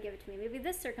person's going to give it to me. Maybe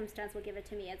this circumstance will give it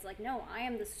to me. It's like, no, I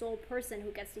am the sole person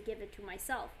who gets to give it to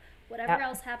myself. Whatever Yeah.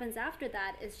 else happens after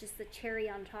that is just the cherry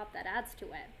on top that adds to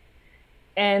it.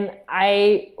 And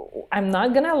I'm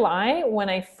not gonna lie, when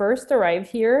I first arrived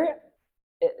here,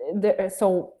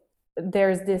 so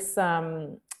there's this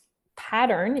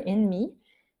pattern in me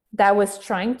that was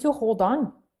trying to hold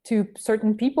on to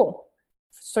certain people,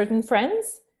 certain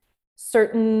friends,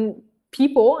 certain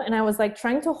people, and I was like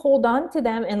trying to hold on to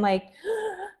them, and like,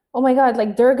 oh my God,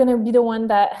 like they're gonna be the one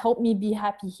that helped me be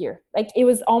happy here. Like it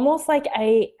was almost like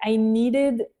I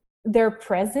needed their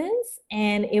presence,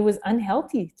 and it was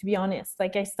unhealthy, to be honest.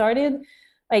 Like I started,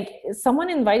 like someone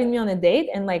invited me on a date,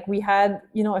 and like we had,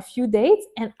 a few dates,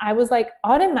 and I was like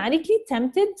automatically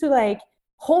tempted to like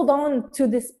hold on to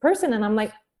this person, and I'm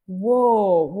like,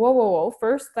 whoa, whoa, whoa, whoa.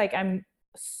 First, like I'm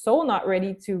so not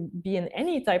ready to be in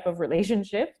any type of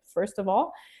relationship, first of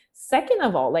all. Second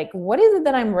of all, like, what is it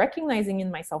that I'm recognizing in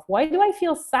myself? Why do I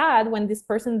feel sad when this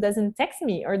person doesn't text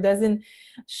me or doesn't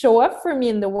show up for me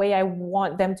in the way I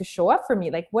want them to show up for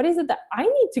me? Like, what is it that I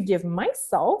need to give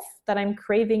myself that I'm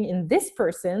craving in this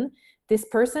person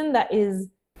that is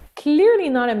clearly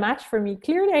not a match for me?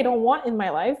 Clearly, I don't want in my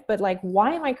life, but like,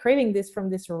 why am I craving this from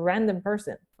this random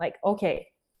person? Like, okay,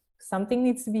 something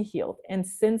needs to be healed. And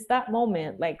since that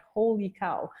moment, like, holy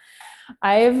cow,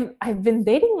 I've been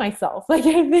dating myself. Like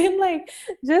I've been like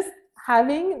just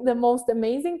having the most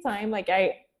amazing time. Like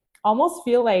I almost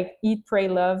feel like eat, pray,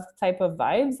 love type of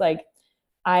vibes. Like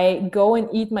I go and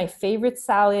eat my favorite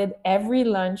salad every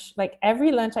lunch. Like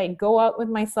every lunch I go out with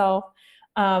myself.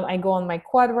 I go on my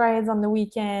quad rides on the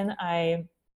weekend. I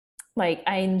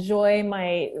enjoy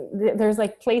there's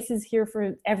like places here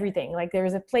for everything. Like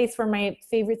there's a place for my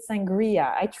favorite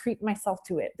sangria, I treat myself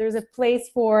to it. There's a place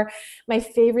for my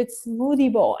favorite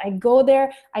smoothie bowl, I go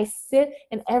there, I sit,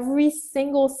 and every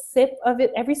single sip of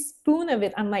it, every spoon of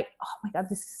it, I'm like, oh my God,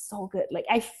 this is so good. Like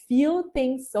I feel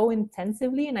things so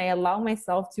intensively, and I allow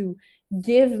myself to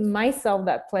give myself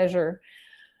that pleasure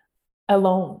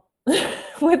alone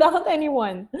without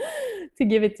anyone to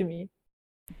give it to me.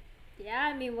 Yeah,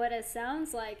 I mean, what it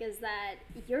sounds like is that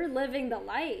you're living the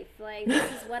life. Like,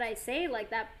 this is what I say, like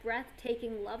that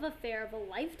breathtaking love affair of a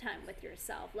lifetime with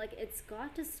yourself. Like, it's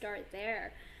got to start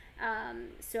there.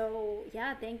 So,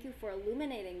 yeah, thank you for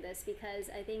illuminating this because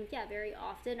I think, yeah, very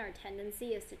often our tendency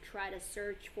is to try to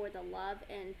search for the love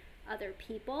in other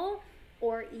people,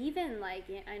 or even like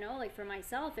I know, like for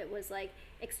myself it was like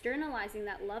externalizing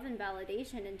that love and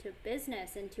validation into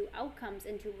business, into outcomes,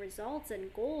 into results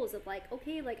and goals of like,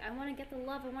 okay, like I want to get the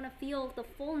love, I want to feel the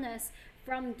fullness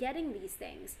from getting these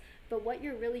things. But what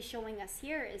you're really showing us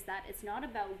here is that it's not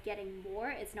about getting more,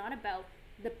 it's not about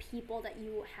the people that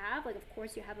you have. Like, of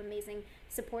course you have amazing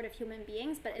supportive human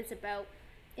beings, but it's about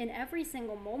in every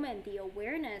single moment the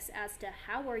awareness as to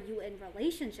how are you in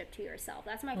relationship to yourself.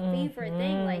 That's my favorite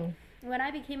thing. Like, Mm-hmm. when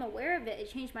I became aware of it, it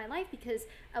changed my life because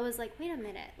I was like, wait a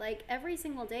minute, like every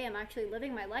single day I'm actually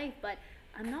living my life, but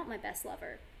I'm not my best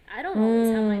lover. I don't always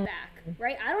have my Mm. back,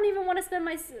 right? I don't even want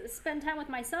to spend time with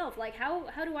myself. Like, how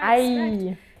do I expect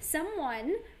I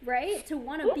someone, right, to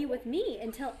want to be with me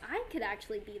until I could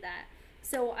actually be that?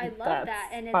 So I love that's that,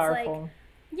 and it's like, powerful.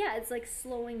 yeah, it's like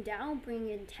slowing down, bringing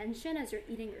intention as you're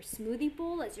eating your smoothie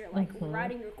bowl, as you're like Mm-hmm.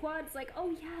 riding your quad. It's like,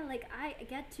 oh yeah, like I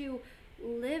get to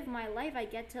live my life. I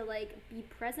get to like be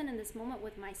present in this moment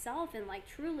with myself, and like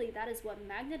truly, that is what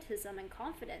magnetism and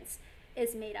confidence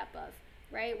is made up of,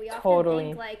 right? We often think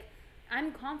Totally. like,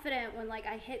 I'm confident when like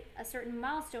I hit a certain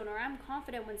milestone, or I'm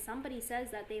confident when somebody says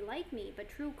that they like me. But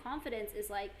true confidence is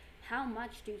like, how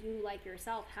much do you like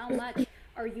yourself? How much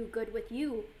are you good with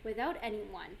you without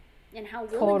anyone? And how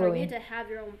willing are you Totally. to have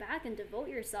your own back and devote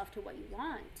yourself to what you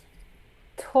want?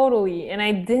 Totally. And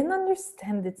I didn't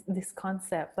understand this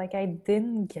concept. Like I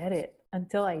didn't get it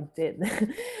until I did.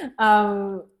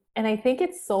 And I think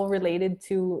it's so related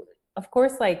to, of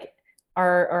course, like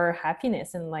our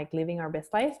happiness and like living our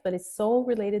best lives, but it's so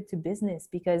related to business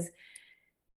because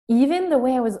even the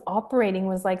way I was operating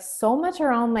was like so much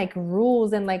around like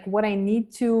rules and like what I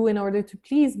need to in order to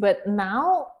please. But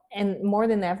now and more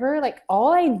than ever, like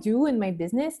all I do in my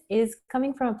business is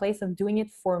coming from a place of doing it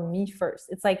for me first.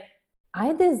 It's like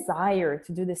I desire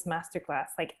to do this masterclass.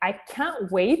 Like I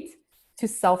can't wait to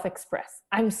self-express.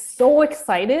 I'm so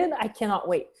excited. I cannot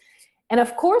wait. And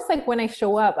of course, like when I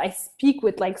show up, I speak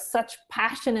with like such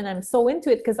passion and I'm so into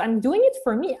it because I'm doing it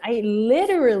for me. I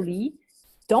literally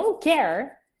don't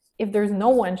care if there's no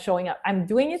one showing up. I'm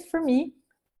doing it for me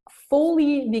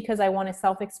fully because I want to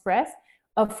self express.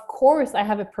 Of course, I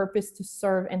have a purpose to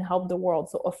serve and help the world.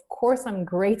 So, of course, I'm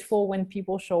grateful when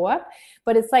people show up.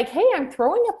 But it's like, hey, I'm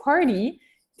throwing a party.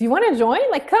 Do you want to join?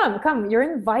 Like, come, you're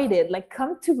invited. Like,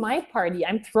 come to my party.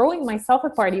 I'm throwing myself a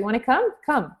party. You want to come?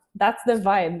 Come. That's the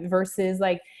vibe versus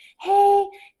like, hey,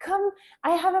 come, I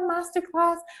have a master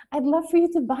class. I'd love for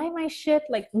you to buy my shit.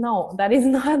 Like, no, that is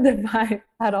not the vibe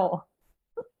at all.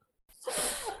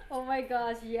 Oh my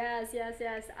gosh, yes, yes,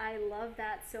 yes. I love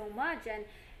that so much. And,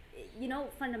 you know,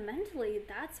 fundamentally,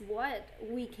 that's what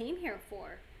we came here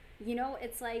for. You know,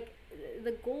 it's like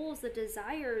the goals, the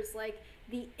desires, like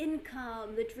the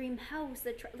income, the dream house,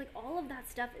 like all of that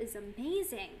stuff is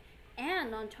amazing.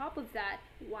 And on top of that,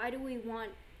 why do we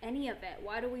want any of it?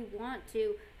 Why do we want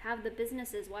to have the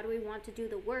businesses? Why do we want to do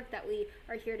the work that we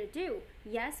are here to do?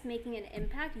 Yes, making an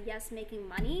impact. Yes, making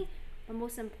money. But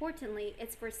most importantly,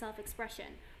 it's for self expression.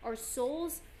 Our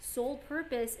soul's sole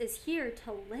purpose is here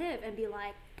to live and be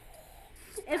like,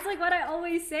 it's like what I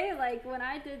always say, like when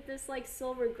I did this like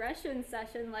soul regression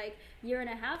session like year and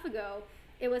a half ago,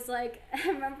 it was like I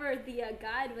remember the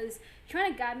guide was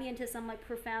trying to guide me into some like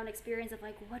profound experience of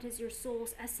like, what is your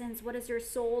soul's essence, what is your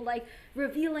soul like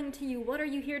revealing to you, what are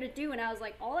you here to do? And I was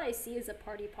like, all I see is a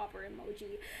party popper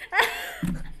emoji.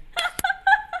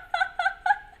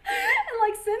 And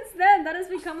like since then, that has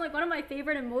become like one of my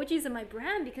favorite emojis in my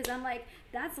brand because I'm like,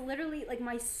 that's literally like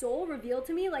my soul revealed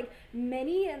to me like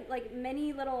many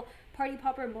little party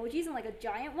popper emojis and like a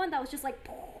giant one that was just like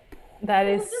That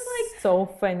it is was just like, so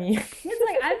funny. it's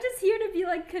like I'm just here to be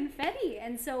like confetti.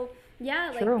 And so yeah,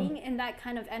 like True. being in that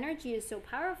kind of energy is so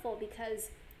powerful because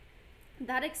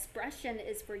that expression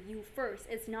is for you first.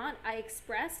 It's not I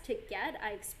express to get,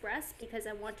 I express because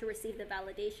I want to receive the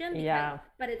validation because, Yeah.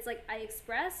 but it's like I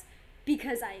express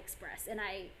because I express and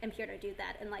I am here to do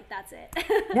that and like that's it.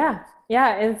 Yeah.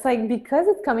 Yeah. It's like because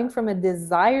it's coming from a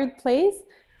desired place,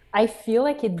 I feel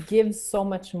like it gives so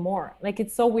much more. Like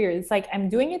it's so weird. It's like I'm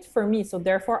doing it for me. So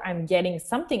therefore, I'm getting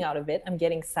something out of it. I'm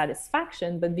getting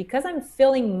satisfaction. But because I'm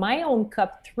filling my own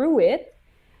cup through it,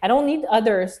 I don't need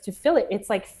others to fill it. It's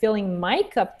like filling my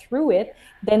cup through Yeah. it.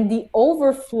 Then the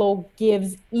overflow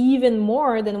gives even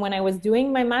more than when I was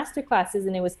doing my master classes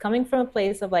and it was coming from a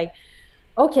place of like,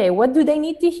 okay, what do they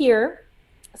need to hear?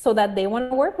 so that they want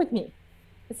to work with me.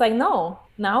 It's like, no,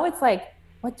 now it's like,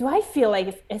 what do I feel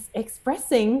like it's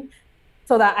expressing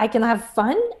so that I can have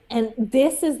fun? And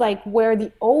this is like where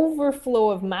the overflow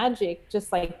of magic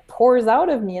just like pours out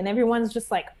of me. And everyone's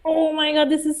just like, oh my God,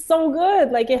 this is so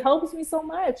good. Like it helps me so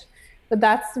much. But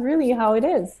that's really how it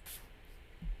is.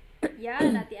 Yeah,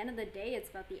 and at the end of the day,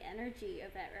 it's about the energy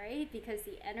of it, right? Because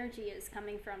the energy is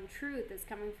coming from truth, it's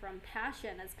coming from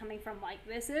passion, it's coming from like,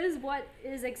 this is what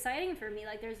is exciting for me.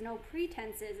 Like, there's no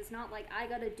pretenses. It's not like I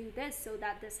gotta do this so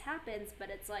that this happens,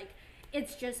 but it's like,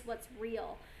 it's just what's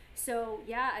real. So,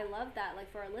 yeah, I love that.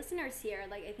 Like, for our listeners here,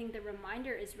 like, I think the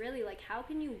reminder is really like, how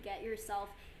can you get yourself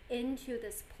into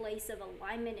this place of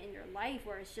alignment in your life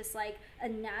where it's just like a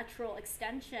natural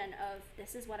extension of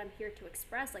this is what I'm here to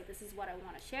express, like this is what I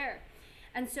want to share.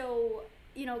 And so,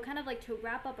 you know, kind of like to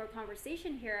wrap up our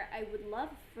conversation here, I would love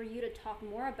for you to talk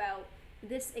more about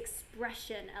this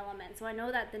expression element. So I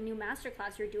know that the new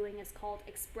masterclass you're doing is called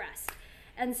Express.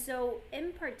 And so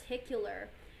in particular,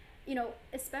 you know,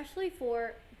 especially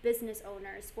for business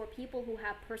owners, for people who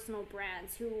have personal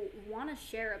brands, who want to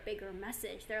share a bigger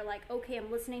message. They're like, okay, I'm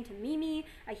listening to Mimi,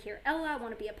 I hear Ella, I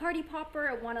want to be a party popper,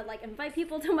 I want to like invite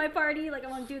people to my party, like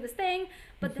I want to do this thing.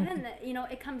 But then, you know,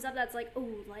 it comes up that's like, oh,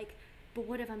 like, but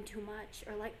what if I'm too much?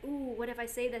 Or like, ooh, what if I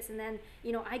say this? And then,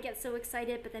 you know, I get so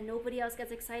excited, but then nobody else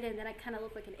gets excited. And then I kind of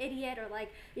look like an idiot. Or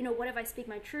like, you know, what if I speak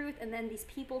my truth? And then these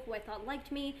people who I thought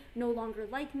liked me no longer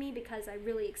like me because I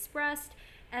really expressed.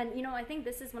 And, you know, I think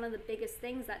this is one of the biggest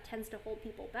things that tends to hold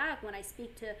people back when I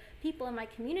speak to people in my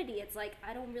community. It's like,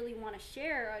 I don't really want to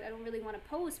share, I don't really want to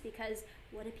post because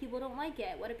what if people don't like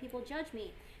it? What if people judge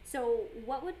me? So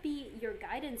what would be your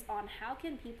guidance on how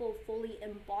can people fully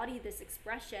embody this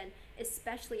expression,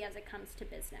 especially as it comes to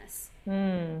business?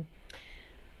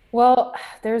 Well,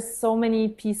 there's so many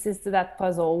pieces to that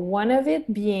puzzle. One of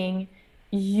it being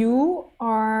you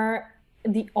are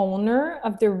the owner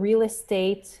of the real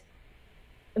estate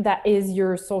that is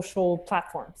your social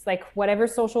platforms. Like whatever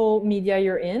social media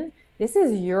you're in, this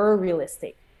is your real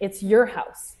estate. It's your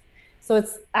house. So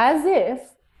it's as if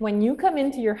when you come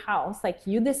into your house, like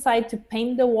you decide to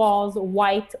paint the walls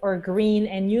white or green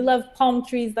and you love palm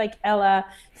trees like Ella.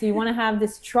 So you want to have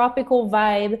this tropical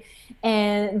vibe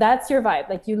and that's your vibe.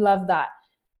 Like you love that.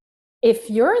 If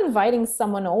you're inviting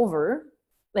someone over,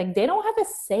 like they don't have a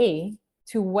say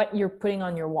to what you're putting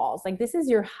on your walls. Like this is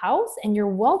your house and you're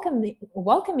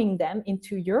welcoming them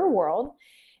into your world,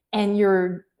 and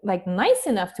you're like nice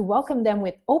enough to welcome them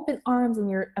with open arms,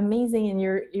 and you're amazing and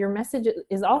your message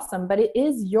is awesome, but it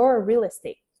is your real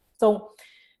estate. So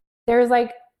there's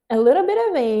like a little bit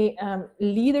of a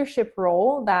leadership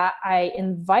role that I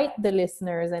invite the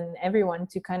listeners and everyone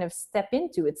to kind of step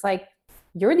into. It's like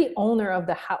you're the owner of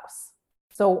the house.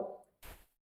 So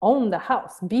own the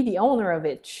house, be the owner of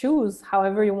it, choose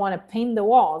however you want to paint the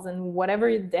walls, and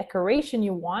whatever decoration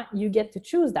you want, you get to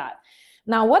choose that.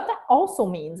 Now, what that also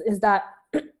means is that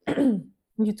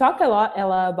you talk a lot,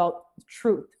 Ella, about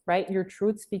truth, right? Your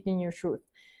truth, speaking your truth.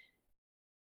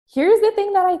 Here's the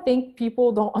thing that I think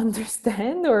people don't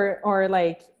understand or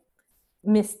like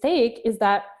mistake is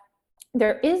that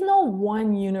there is no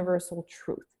one universal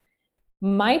truth.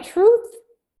 My truth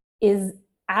is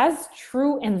as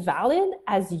true and valid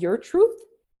as your truth,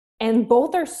 and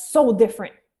both are so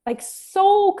different, like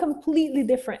so completely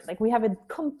different. Like we have a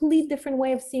complete different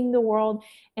way of seeing the world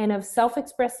and of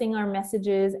self-expressing our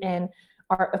messages and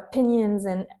our opinions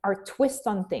and our twist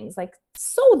on things, like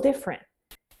so different.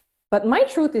 But my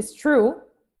truth is true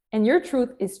and your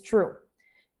truth is true.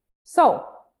 So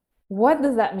what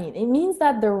does that mean? It means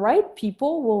that the right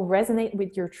people will resonate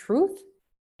with your truth,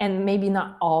 and maybe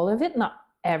not all of it, not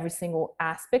every single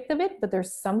aspect of it, but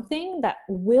there's something that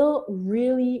will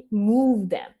really move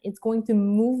them. It's going to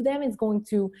move them. It's going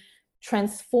to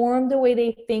transform the way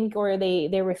they think or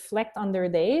they reflect on their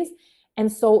days.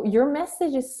 And so your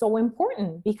message is so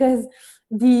important because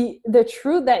the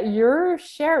truth that you're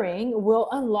sharing will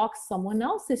unlock someone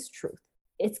else's truth.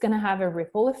 It's going to have a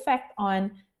ripple effect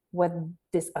on what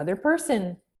this other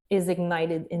person is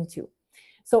ignited into.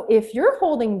 So if you're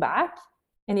holding back,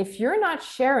 and if you're not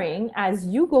sharing as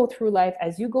you go through life,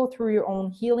 as you go through your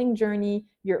own healing journey,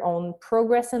 your own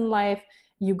progress in life,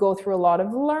 you go through a lot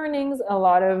of learnings, a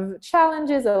lot of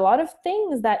challenges, a lot of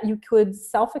things that you could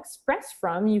self-express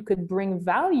from, you could bring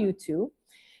value to.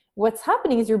 What's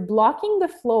happening is you're blocking the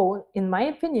flow, in my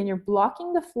opinion, you're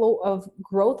blocking the flow of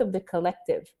growth of the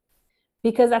collective.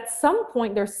 Because at some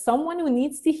point, there's someone who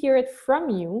needs to hear it from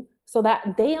you so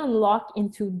that they unlock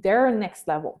into their next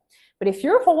level. But if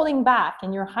you're holding back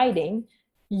and you're hiding,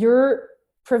 you're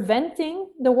preventing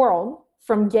the world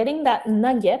from getting that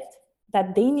nugget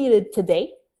that they needed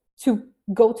today to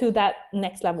go to that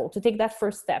next level, to take that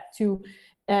first step, to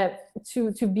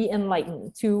be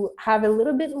enlightened, to have a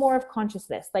little bit more of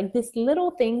consciousness. Like this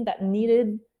little thing that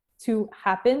needed to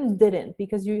happen didn't,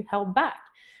 because you held back.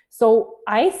 So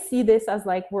I see this as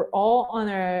like we're all on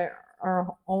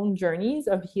our own journeys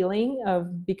of healing,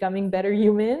 of becoming better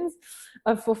humans,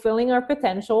 of fulfilling our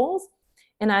potentials.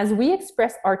 And as we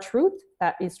express our truth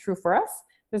that is true for us,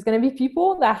 there's going to be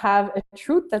people that have a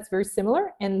truth that's very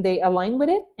similar and they align with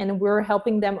it, and we're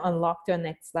helping them unlock to a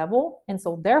next level. And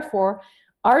so therefore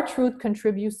our truth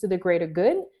contributes to the greater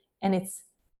good, and it's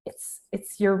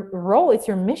your role, it's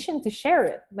your mission to share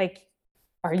it. Like,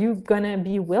 are you going to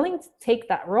be willing to take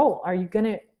that role? Are you going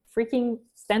to freaking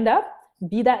stand up,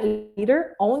 be that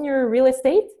leader, own your real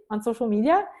estate on social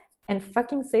media, and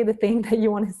fucking say the thing that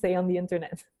you want to say on the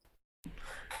internet?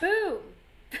 Boom.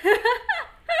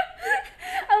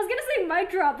 I was gonna say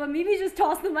mic drop, but maybe just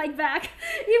toss the mic back.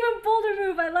 Even bolder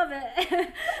move. I love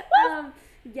it.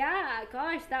 Yeah,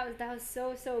 gosh, that was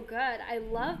so good. I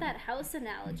love that house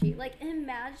analogy. Like,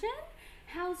 imagine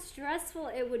how stressful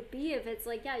it would be if it's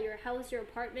like, yeah, your house, your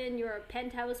apartment, your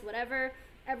penthouse, whatever.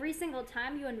 Every single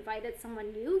time you invited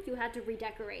someone new, you had to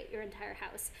redecorate your entire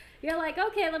house. You're like,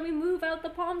 okay, let me move out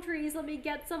the palm trees. Let me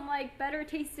get some like better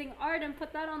tasting art and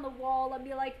put that on the wall. Let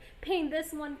me like paint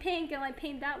this one pink and like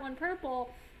paint that one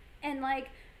purple. And like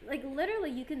literally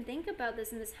you can think about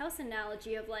this in this house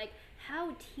analogy of like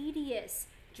how tedious,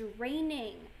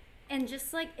 draining, and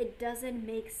just like it doesn't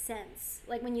make sense.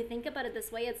 Like when you think about it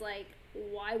this way, it's like,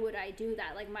 why would I do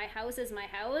that? Like my house is my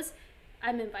house.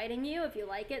 I'm inviting you. If you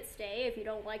like it, stay. If you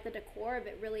don't like the decor, if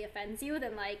it really offends you,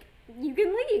 then like you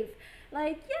can leave.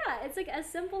 Like, yeah, it's like as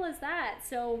simple as that.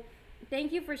 So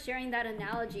thank you for sharing that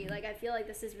analogy. Like, I feel like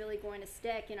this is really going to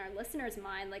stick in our listeners'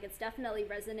 mind. Like, it's definitely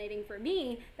resonating for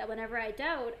me that whenever I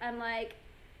doubt, I'm like,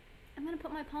 I'm going to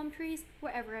put my palm trees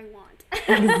wherever I want.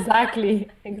 Exactly.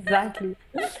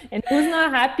 And who's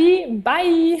not happy?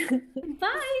 Bye.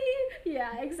 Bye.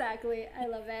 Yeah, exactly. I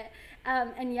love it.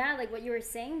 And yeah, like what you were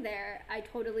saying there, I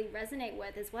totally resonate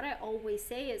with, is what I always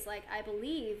say is like, I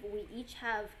believe we each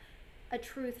have a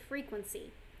truth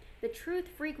frequency. The truth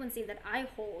frequency that I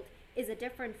hold is a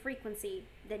different frequency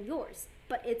than yours,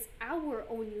 but it's our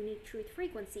own unique truth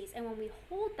frequencies. And when we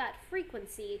hold that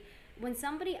frequency, when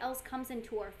somebody else comes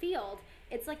into our field,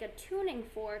 it's like a tuning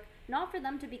fork, not for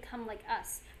them to become like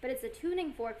us, but it's a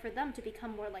tuning fork for them to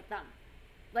become more like them.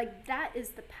 Like, that is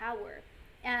the power.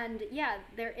 And yeah,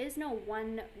 there is no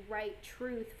one right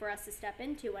truth for us to step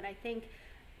into. And I think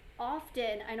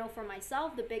often, I know for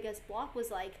myself, the biggest block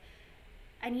was like,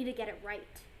 I need to get it right.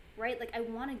 Like, I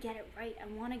want to get it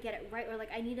right. Or like,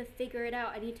 I need to figure it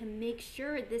out. I need to make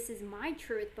sure this is my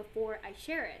truth before I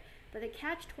share it. But the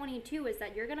catch-22 is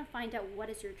that you're going to find out what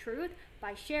is your truth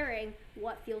by sharing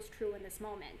what feels true in this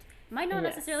moment. Might not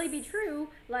necessarily be true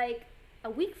like a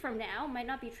week from now, might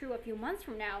not be true a few months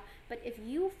from now, but if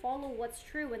you follow what's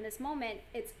true in this moment,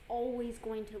 it's always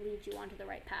going to lead you onto the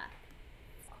right path.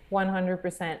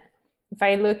 100%. If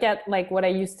I look at like what I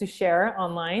used to share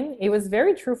online, it was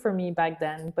very true for me back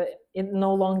then, but it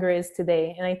no longer is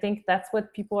today. And I think that's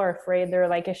what people are afraid. They're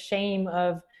like ashamed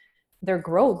of their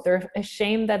growth. They're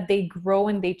ashamed that they grow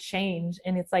and they change.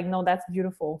 And it's like, no, that's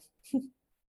beautiful.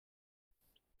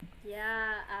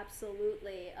 Yeah,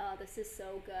 absolutely. Oh, this is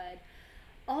so good.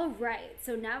 All right,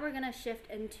 so now we're gonna shift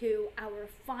into our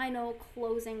final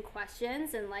closing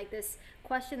questions, and like this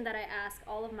question that I ask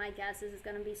all of my guests is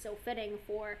gonna be so fitting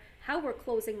for how we're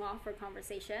closing off our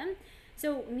conversation.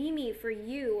 So Mimi, for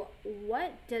you,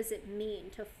 what does it mean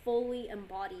to fully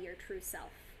embody your true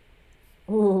self?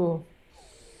 Ooh.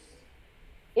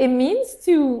 It means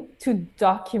to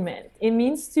document. It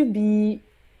means to be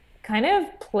kind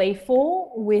of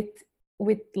playful with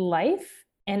life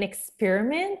and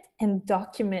experiment and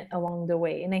document along the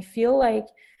way. And I feel like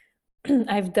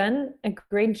I've done a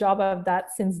great job of that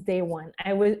since day one.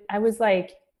 I was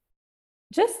like,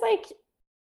 just like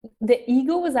the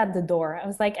ego was at the door. I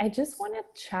was like, I just want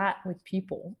to chat with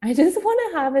people. I just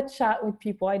want to have a chat with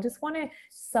people. I just want to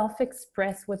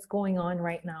self-express what's going on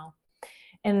right now.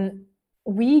 And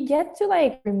we get to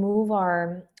like remove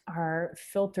our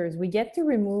filters. We get to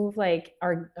remove like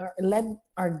our let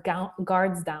our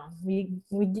guards down. We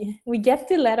get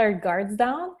to let our guards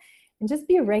down and just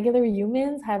be regular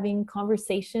humans having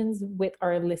conversations with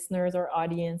our listeners, our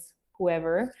audience,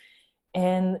 whoever.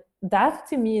 And that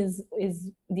to me is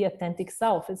the authentic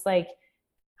self. It's like,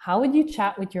 how would you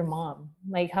chat with your mom?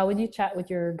 Like, how would you chat with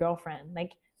your girlfriend?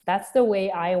 Like, that's the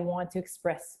way I want to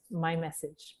express my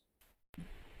message.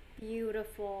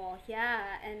 Beautiful. Yeah,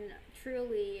 and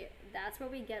truly that's where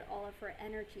we get all of our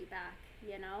energy back,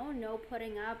 you know? No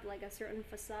putting up like a certain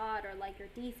facade or like your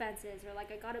defenses or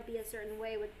like I gotta be a certain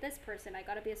way with this person, I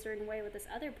gotta be a certain way with this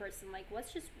other person. Like,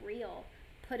 what's just real?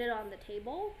 Put it on the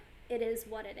table. It is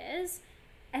what it is.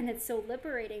 And it's so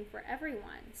liberating for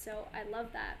everyone. So I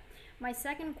love that. My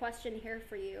second question here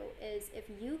for you is if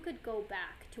you could go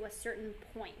back to a certain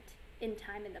point in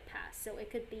time in the past. So it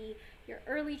could be your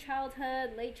early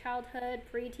childhood, late childhood,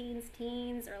 preteens,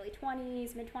 teens, early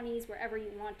 20s, mid 20s, wherever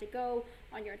you want to go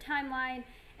on your timeline.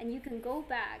 And you can go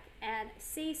back and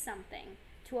say something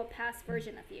to a past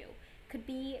version of you. Could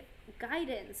be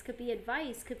guidance, could be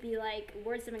advice, could be like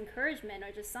words of encouragement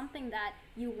or just something that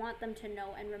you want them to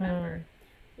know and remember.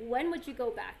 When would you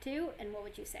go back to and what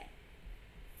would you say?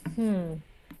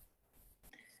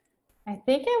 I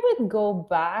think I would go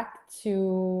back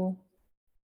to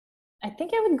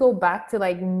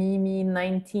like Mimi,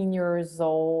 19 years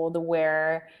old,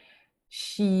 where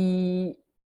she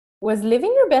was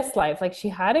living her best life. Like she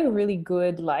had a really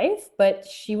good life, but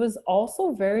she was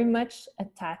also very much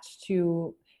attached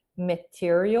to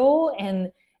material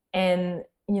and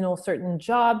certain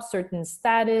jobs, certain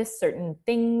status, certain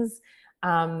things.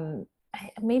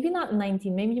 Maybe not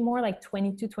 19, maybe more like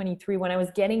 22, 23 when I was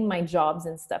getting my jobs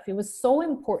and stuff. It was so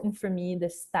important for me, the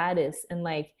status and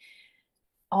like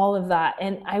all of that.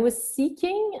 And I was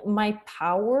seeking my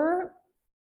power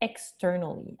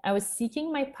externally. I was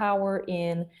seeking my power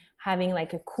in having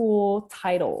like a cool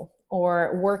title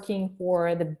or working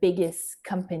for the biggest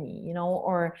company,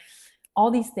 or all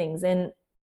these things. And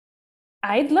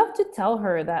I'd love to tell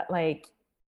her that like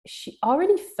she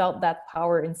already felt that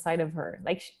power inside of her.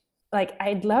 Like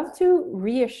I'd love to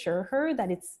reassure her that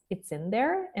it's in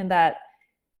there and that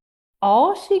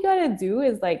all she got to do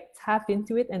is like tap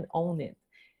into it and own it.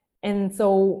 And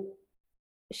so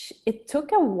it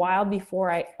took a while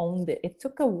before I owned it. It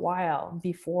took a while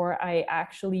before I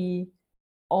actually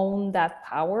owned that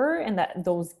power and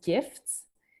those gifts.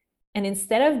 And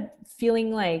instead of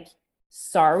feeling like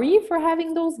sorry for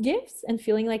having those gifts and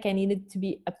feeling like I needed to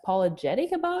be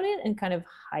apologetic about it and kind of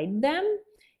hide them,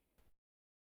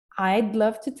 I'd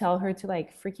love to tell her to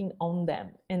like freaking own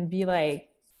them and be like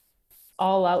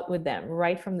all out with them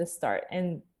right from the start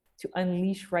and to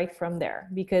unleash right from there.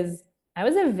 Because I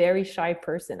was a very shy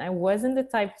person. I wasn't the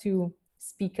type to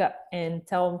speak up and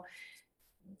tell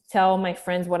my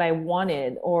friends what I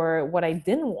wanted or what I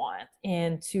didn't want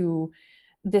and to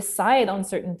decide on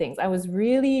certain things. I was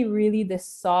really, really the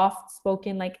soft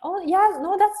spoken, like, oh yeah,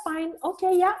 no, that's fine.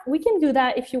 Okay, yeah, we can do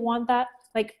that if you want that.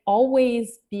 Like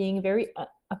always being very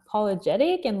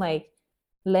apologetic and like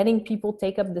letting people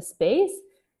take up the space.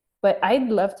 But I'd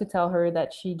love to tell her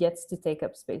that she gets to take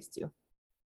up space too.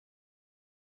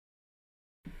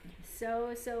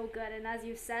 So good. And as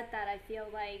you said that, I feel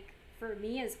like for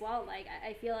me as well, like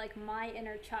I feel like my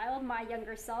inner child, my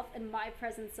younger self, and my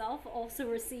present self also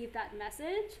received that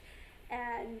message.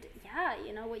 And yeah,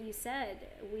 you know what you said,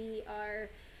 we are,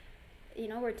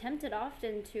 we're tempted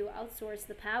often to outsource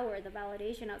the power, the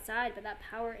validation outside, but that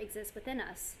power exists within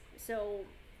us. So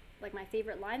like my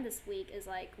favorite line this week is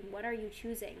like, what are you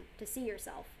choosing to see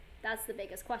yourself? That's the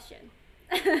biggest question.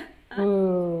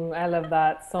 Ooh, I love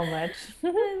that so much.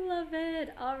 I love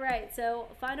it. All right. So,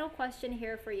 final question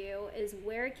here for you is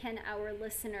where can our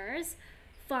listeners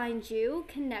find you,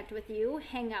 connect with you,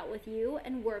 hang out with you,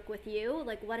 and work with you?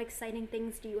 Like, what exciting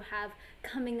things do you have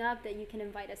coming up that you can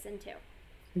invite us into?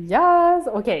 Yes.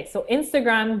 Okay. So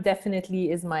Instagram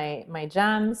definitely is my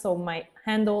jam. So my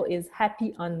handle is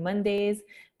Happy on Mondays.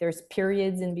 There's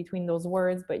periods in between those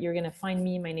words, but you're gonna find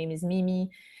me. My name is Mimi.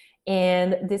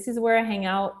 And this is where I hang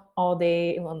out all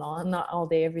day. Well, no, not all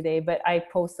day, every day, but I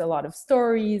post a lot of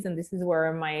stories, and this is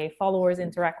where my followers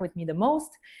interact with me the most.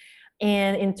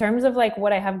 And in terms of like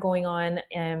what I have going on,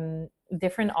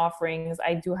 different offerings,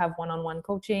 I do have one-on-one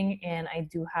coaching, and I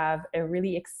do have a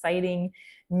really exciting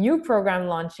new program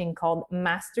launching called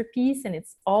Masterpiece, and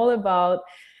it's all about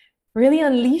really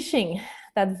unleashing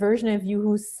that version of you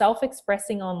who's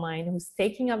self-expressing online, who's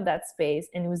taking up that space,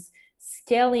 and who's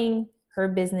scaling her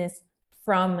business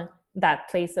from that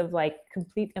place of like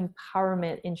complete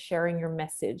empowerment in sharing your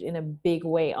message in a big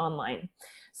way online.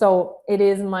 So it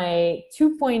is my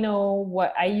 2.0,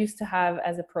 what I used to have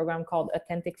as a program called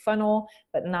Authentic Funnel,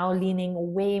 but now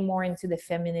leaning way more into the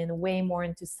feminine, way more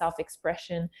into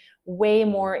self-expression, way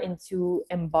more into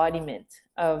embodiment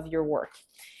of your work.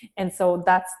 And so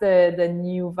that's the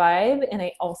new vibe. And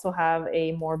I also have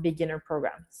a more beginner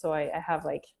program. So I have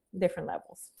like different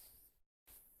levels.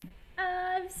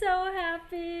 I'm so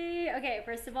happy. Okay,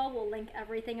 first of all, we'll link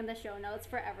everything in the show notes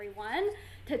for everyone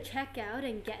to check out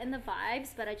and get in the vibes.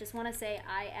 But I just want to say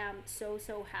I am so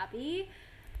happy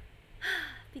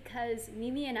because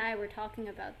Mimi and I were talking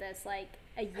about this like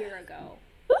a year ago.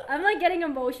 I'm like getting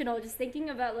emotional just thinking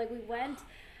about like we went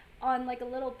on like a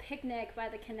little picnic by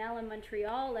the canal in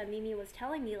Montreal, and Mimi was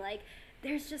telling me like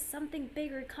there's just something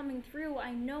bigger coming through.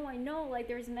 I know, like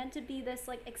there's meant to be this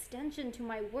like extension to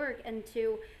my work, and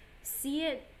to see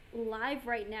it live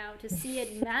right now, to see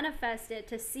it manifested,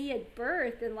 to see it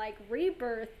birth and like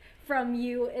rebirth from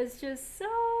you is just so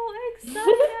exciting.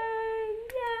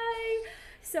 Yay!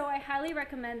 So I highly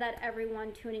recommend that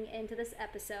everyone tuning into this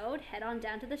episode head on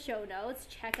down to the show notes,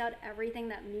 check out everything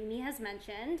that Mimi has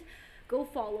mentioned, go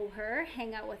follow her,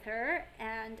 hang out with her,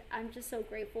 and I'm just so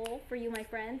grateful for you, my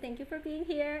friend. Thank you for being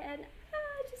here, and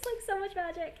just like so much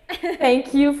magic.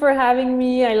 Thank you for having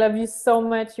me. I love you so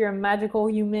much. You're a magical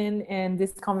human, and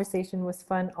this conversation was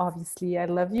fun. Obviously, I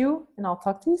love you, and I'll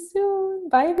talk to you soon.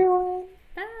 Bye, everyone.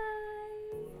 Bye.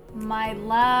 My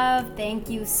love, thank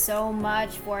you so much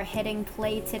for hitting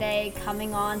play today,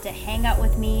 coming on to hang out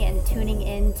with me and tuning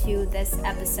into this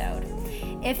episode.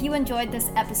 If you enjoyed this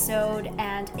episode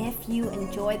and if you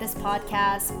enjoy this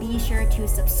podcast, be sure to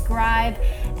subscribe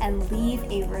and leave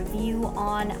a review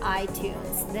on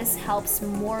iTunes. This helps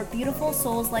more beautiful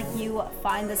souls like you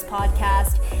find this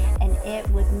podcast, and it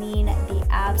would mean the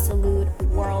absolute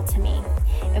world to me.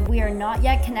 If we are not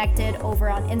yet connected over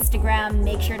on Instagram,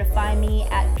 make sure to find me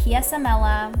at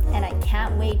PSMella, and I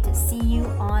can't wait to see you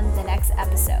on the next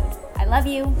episode. I love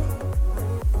you.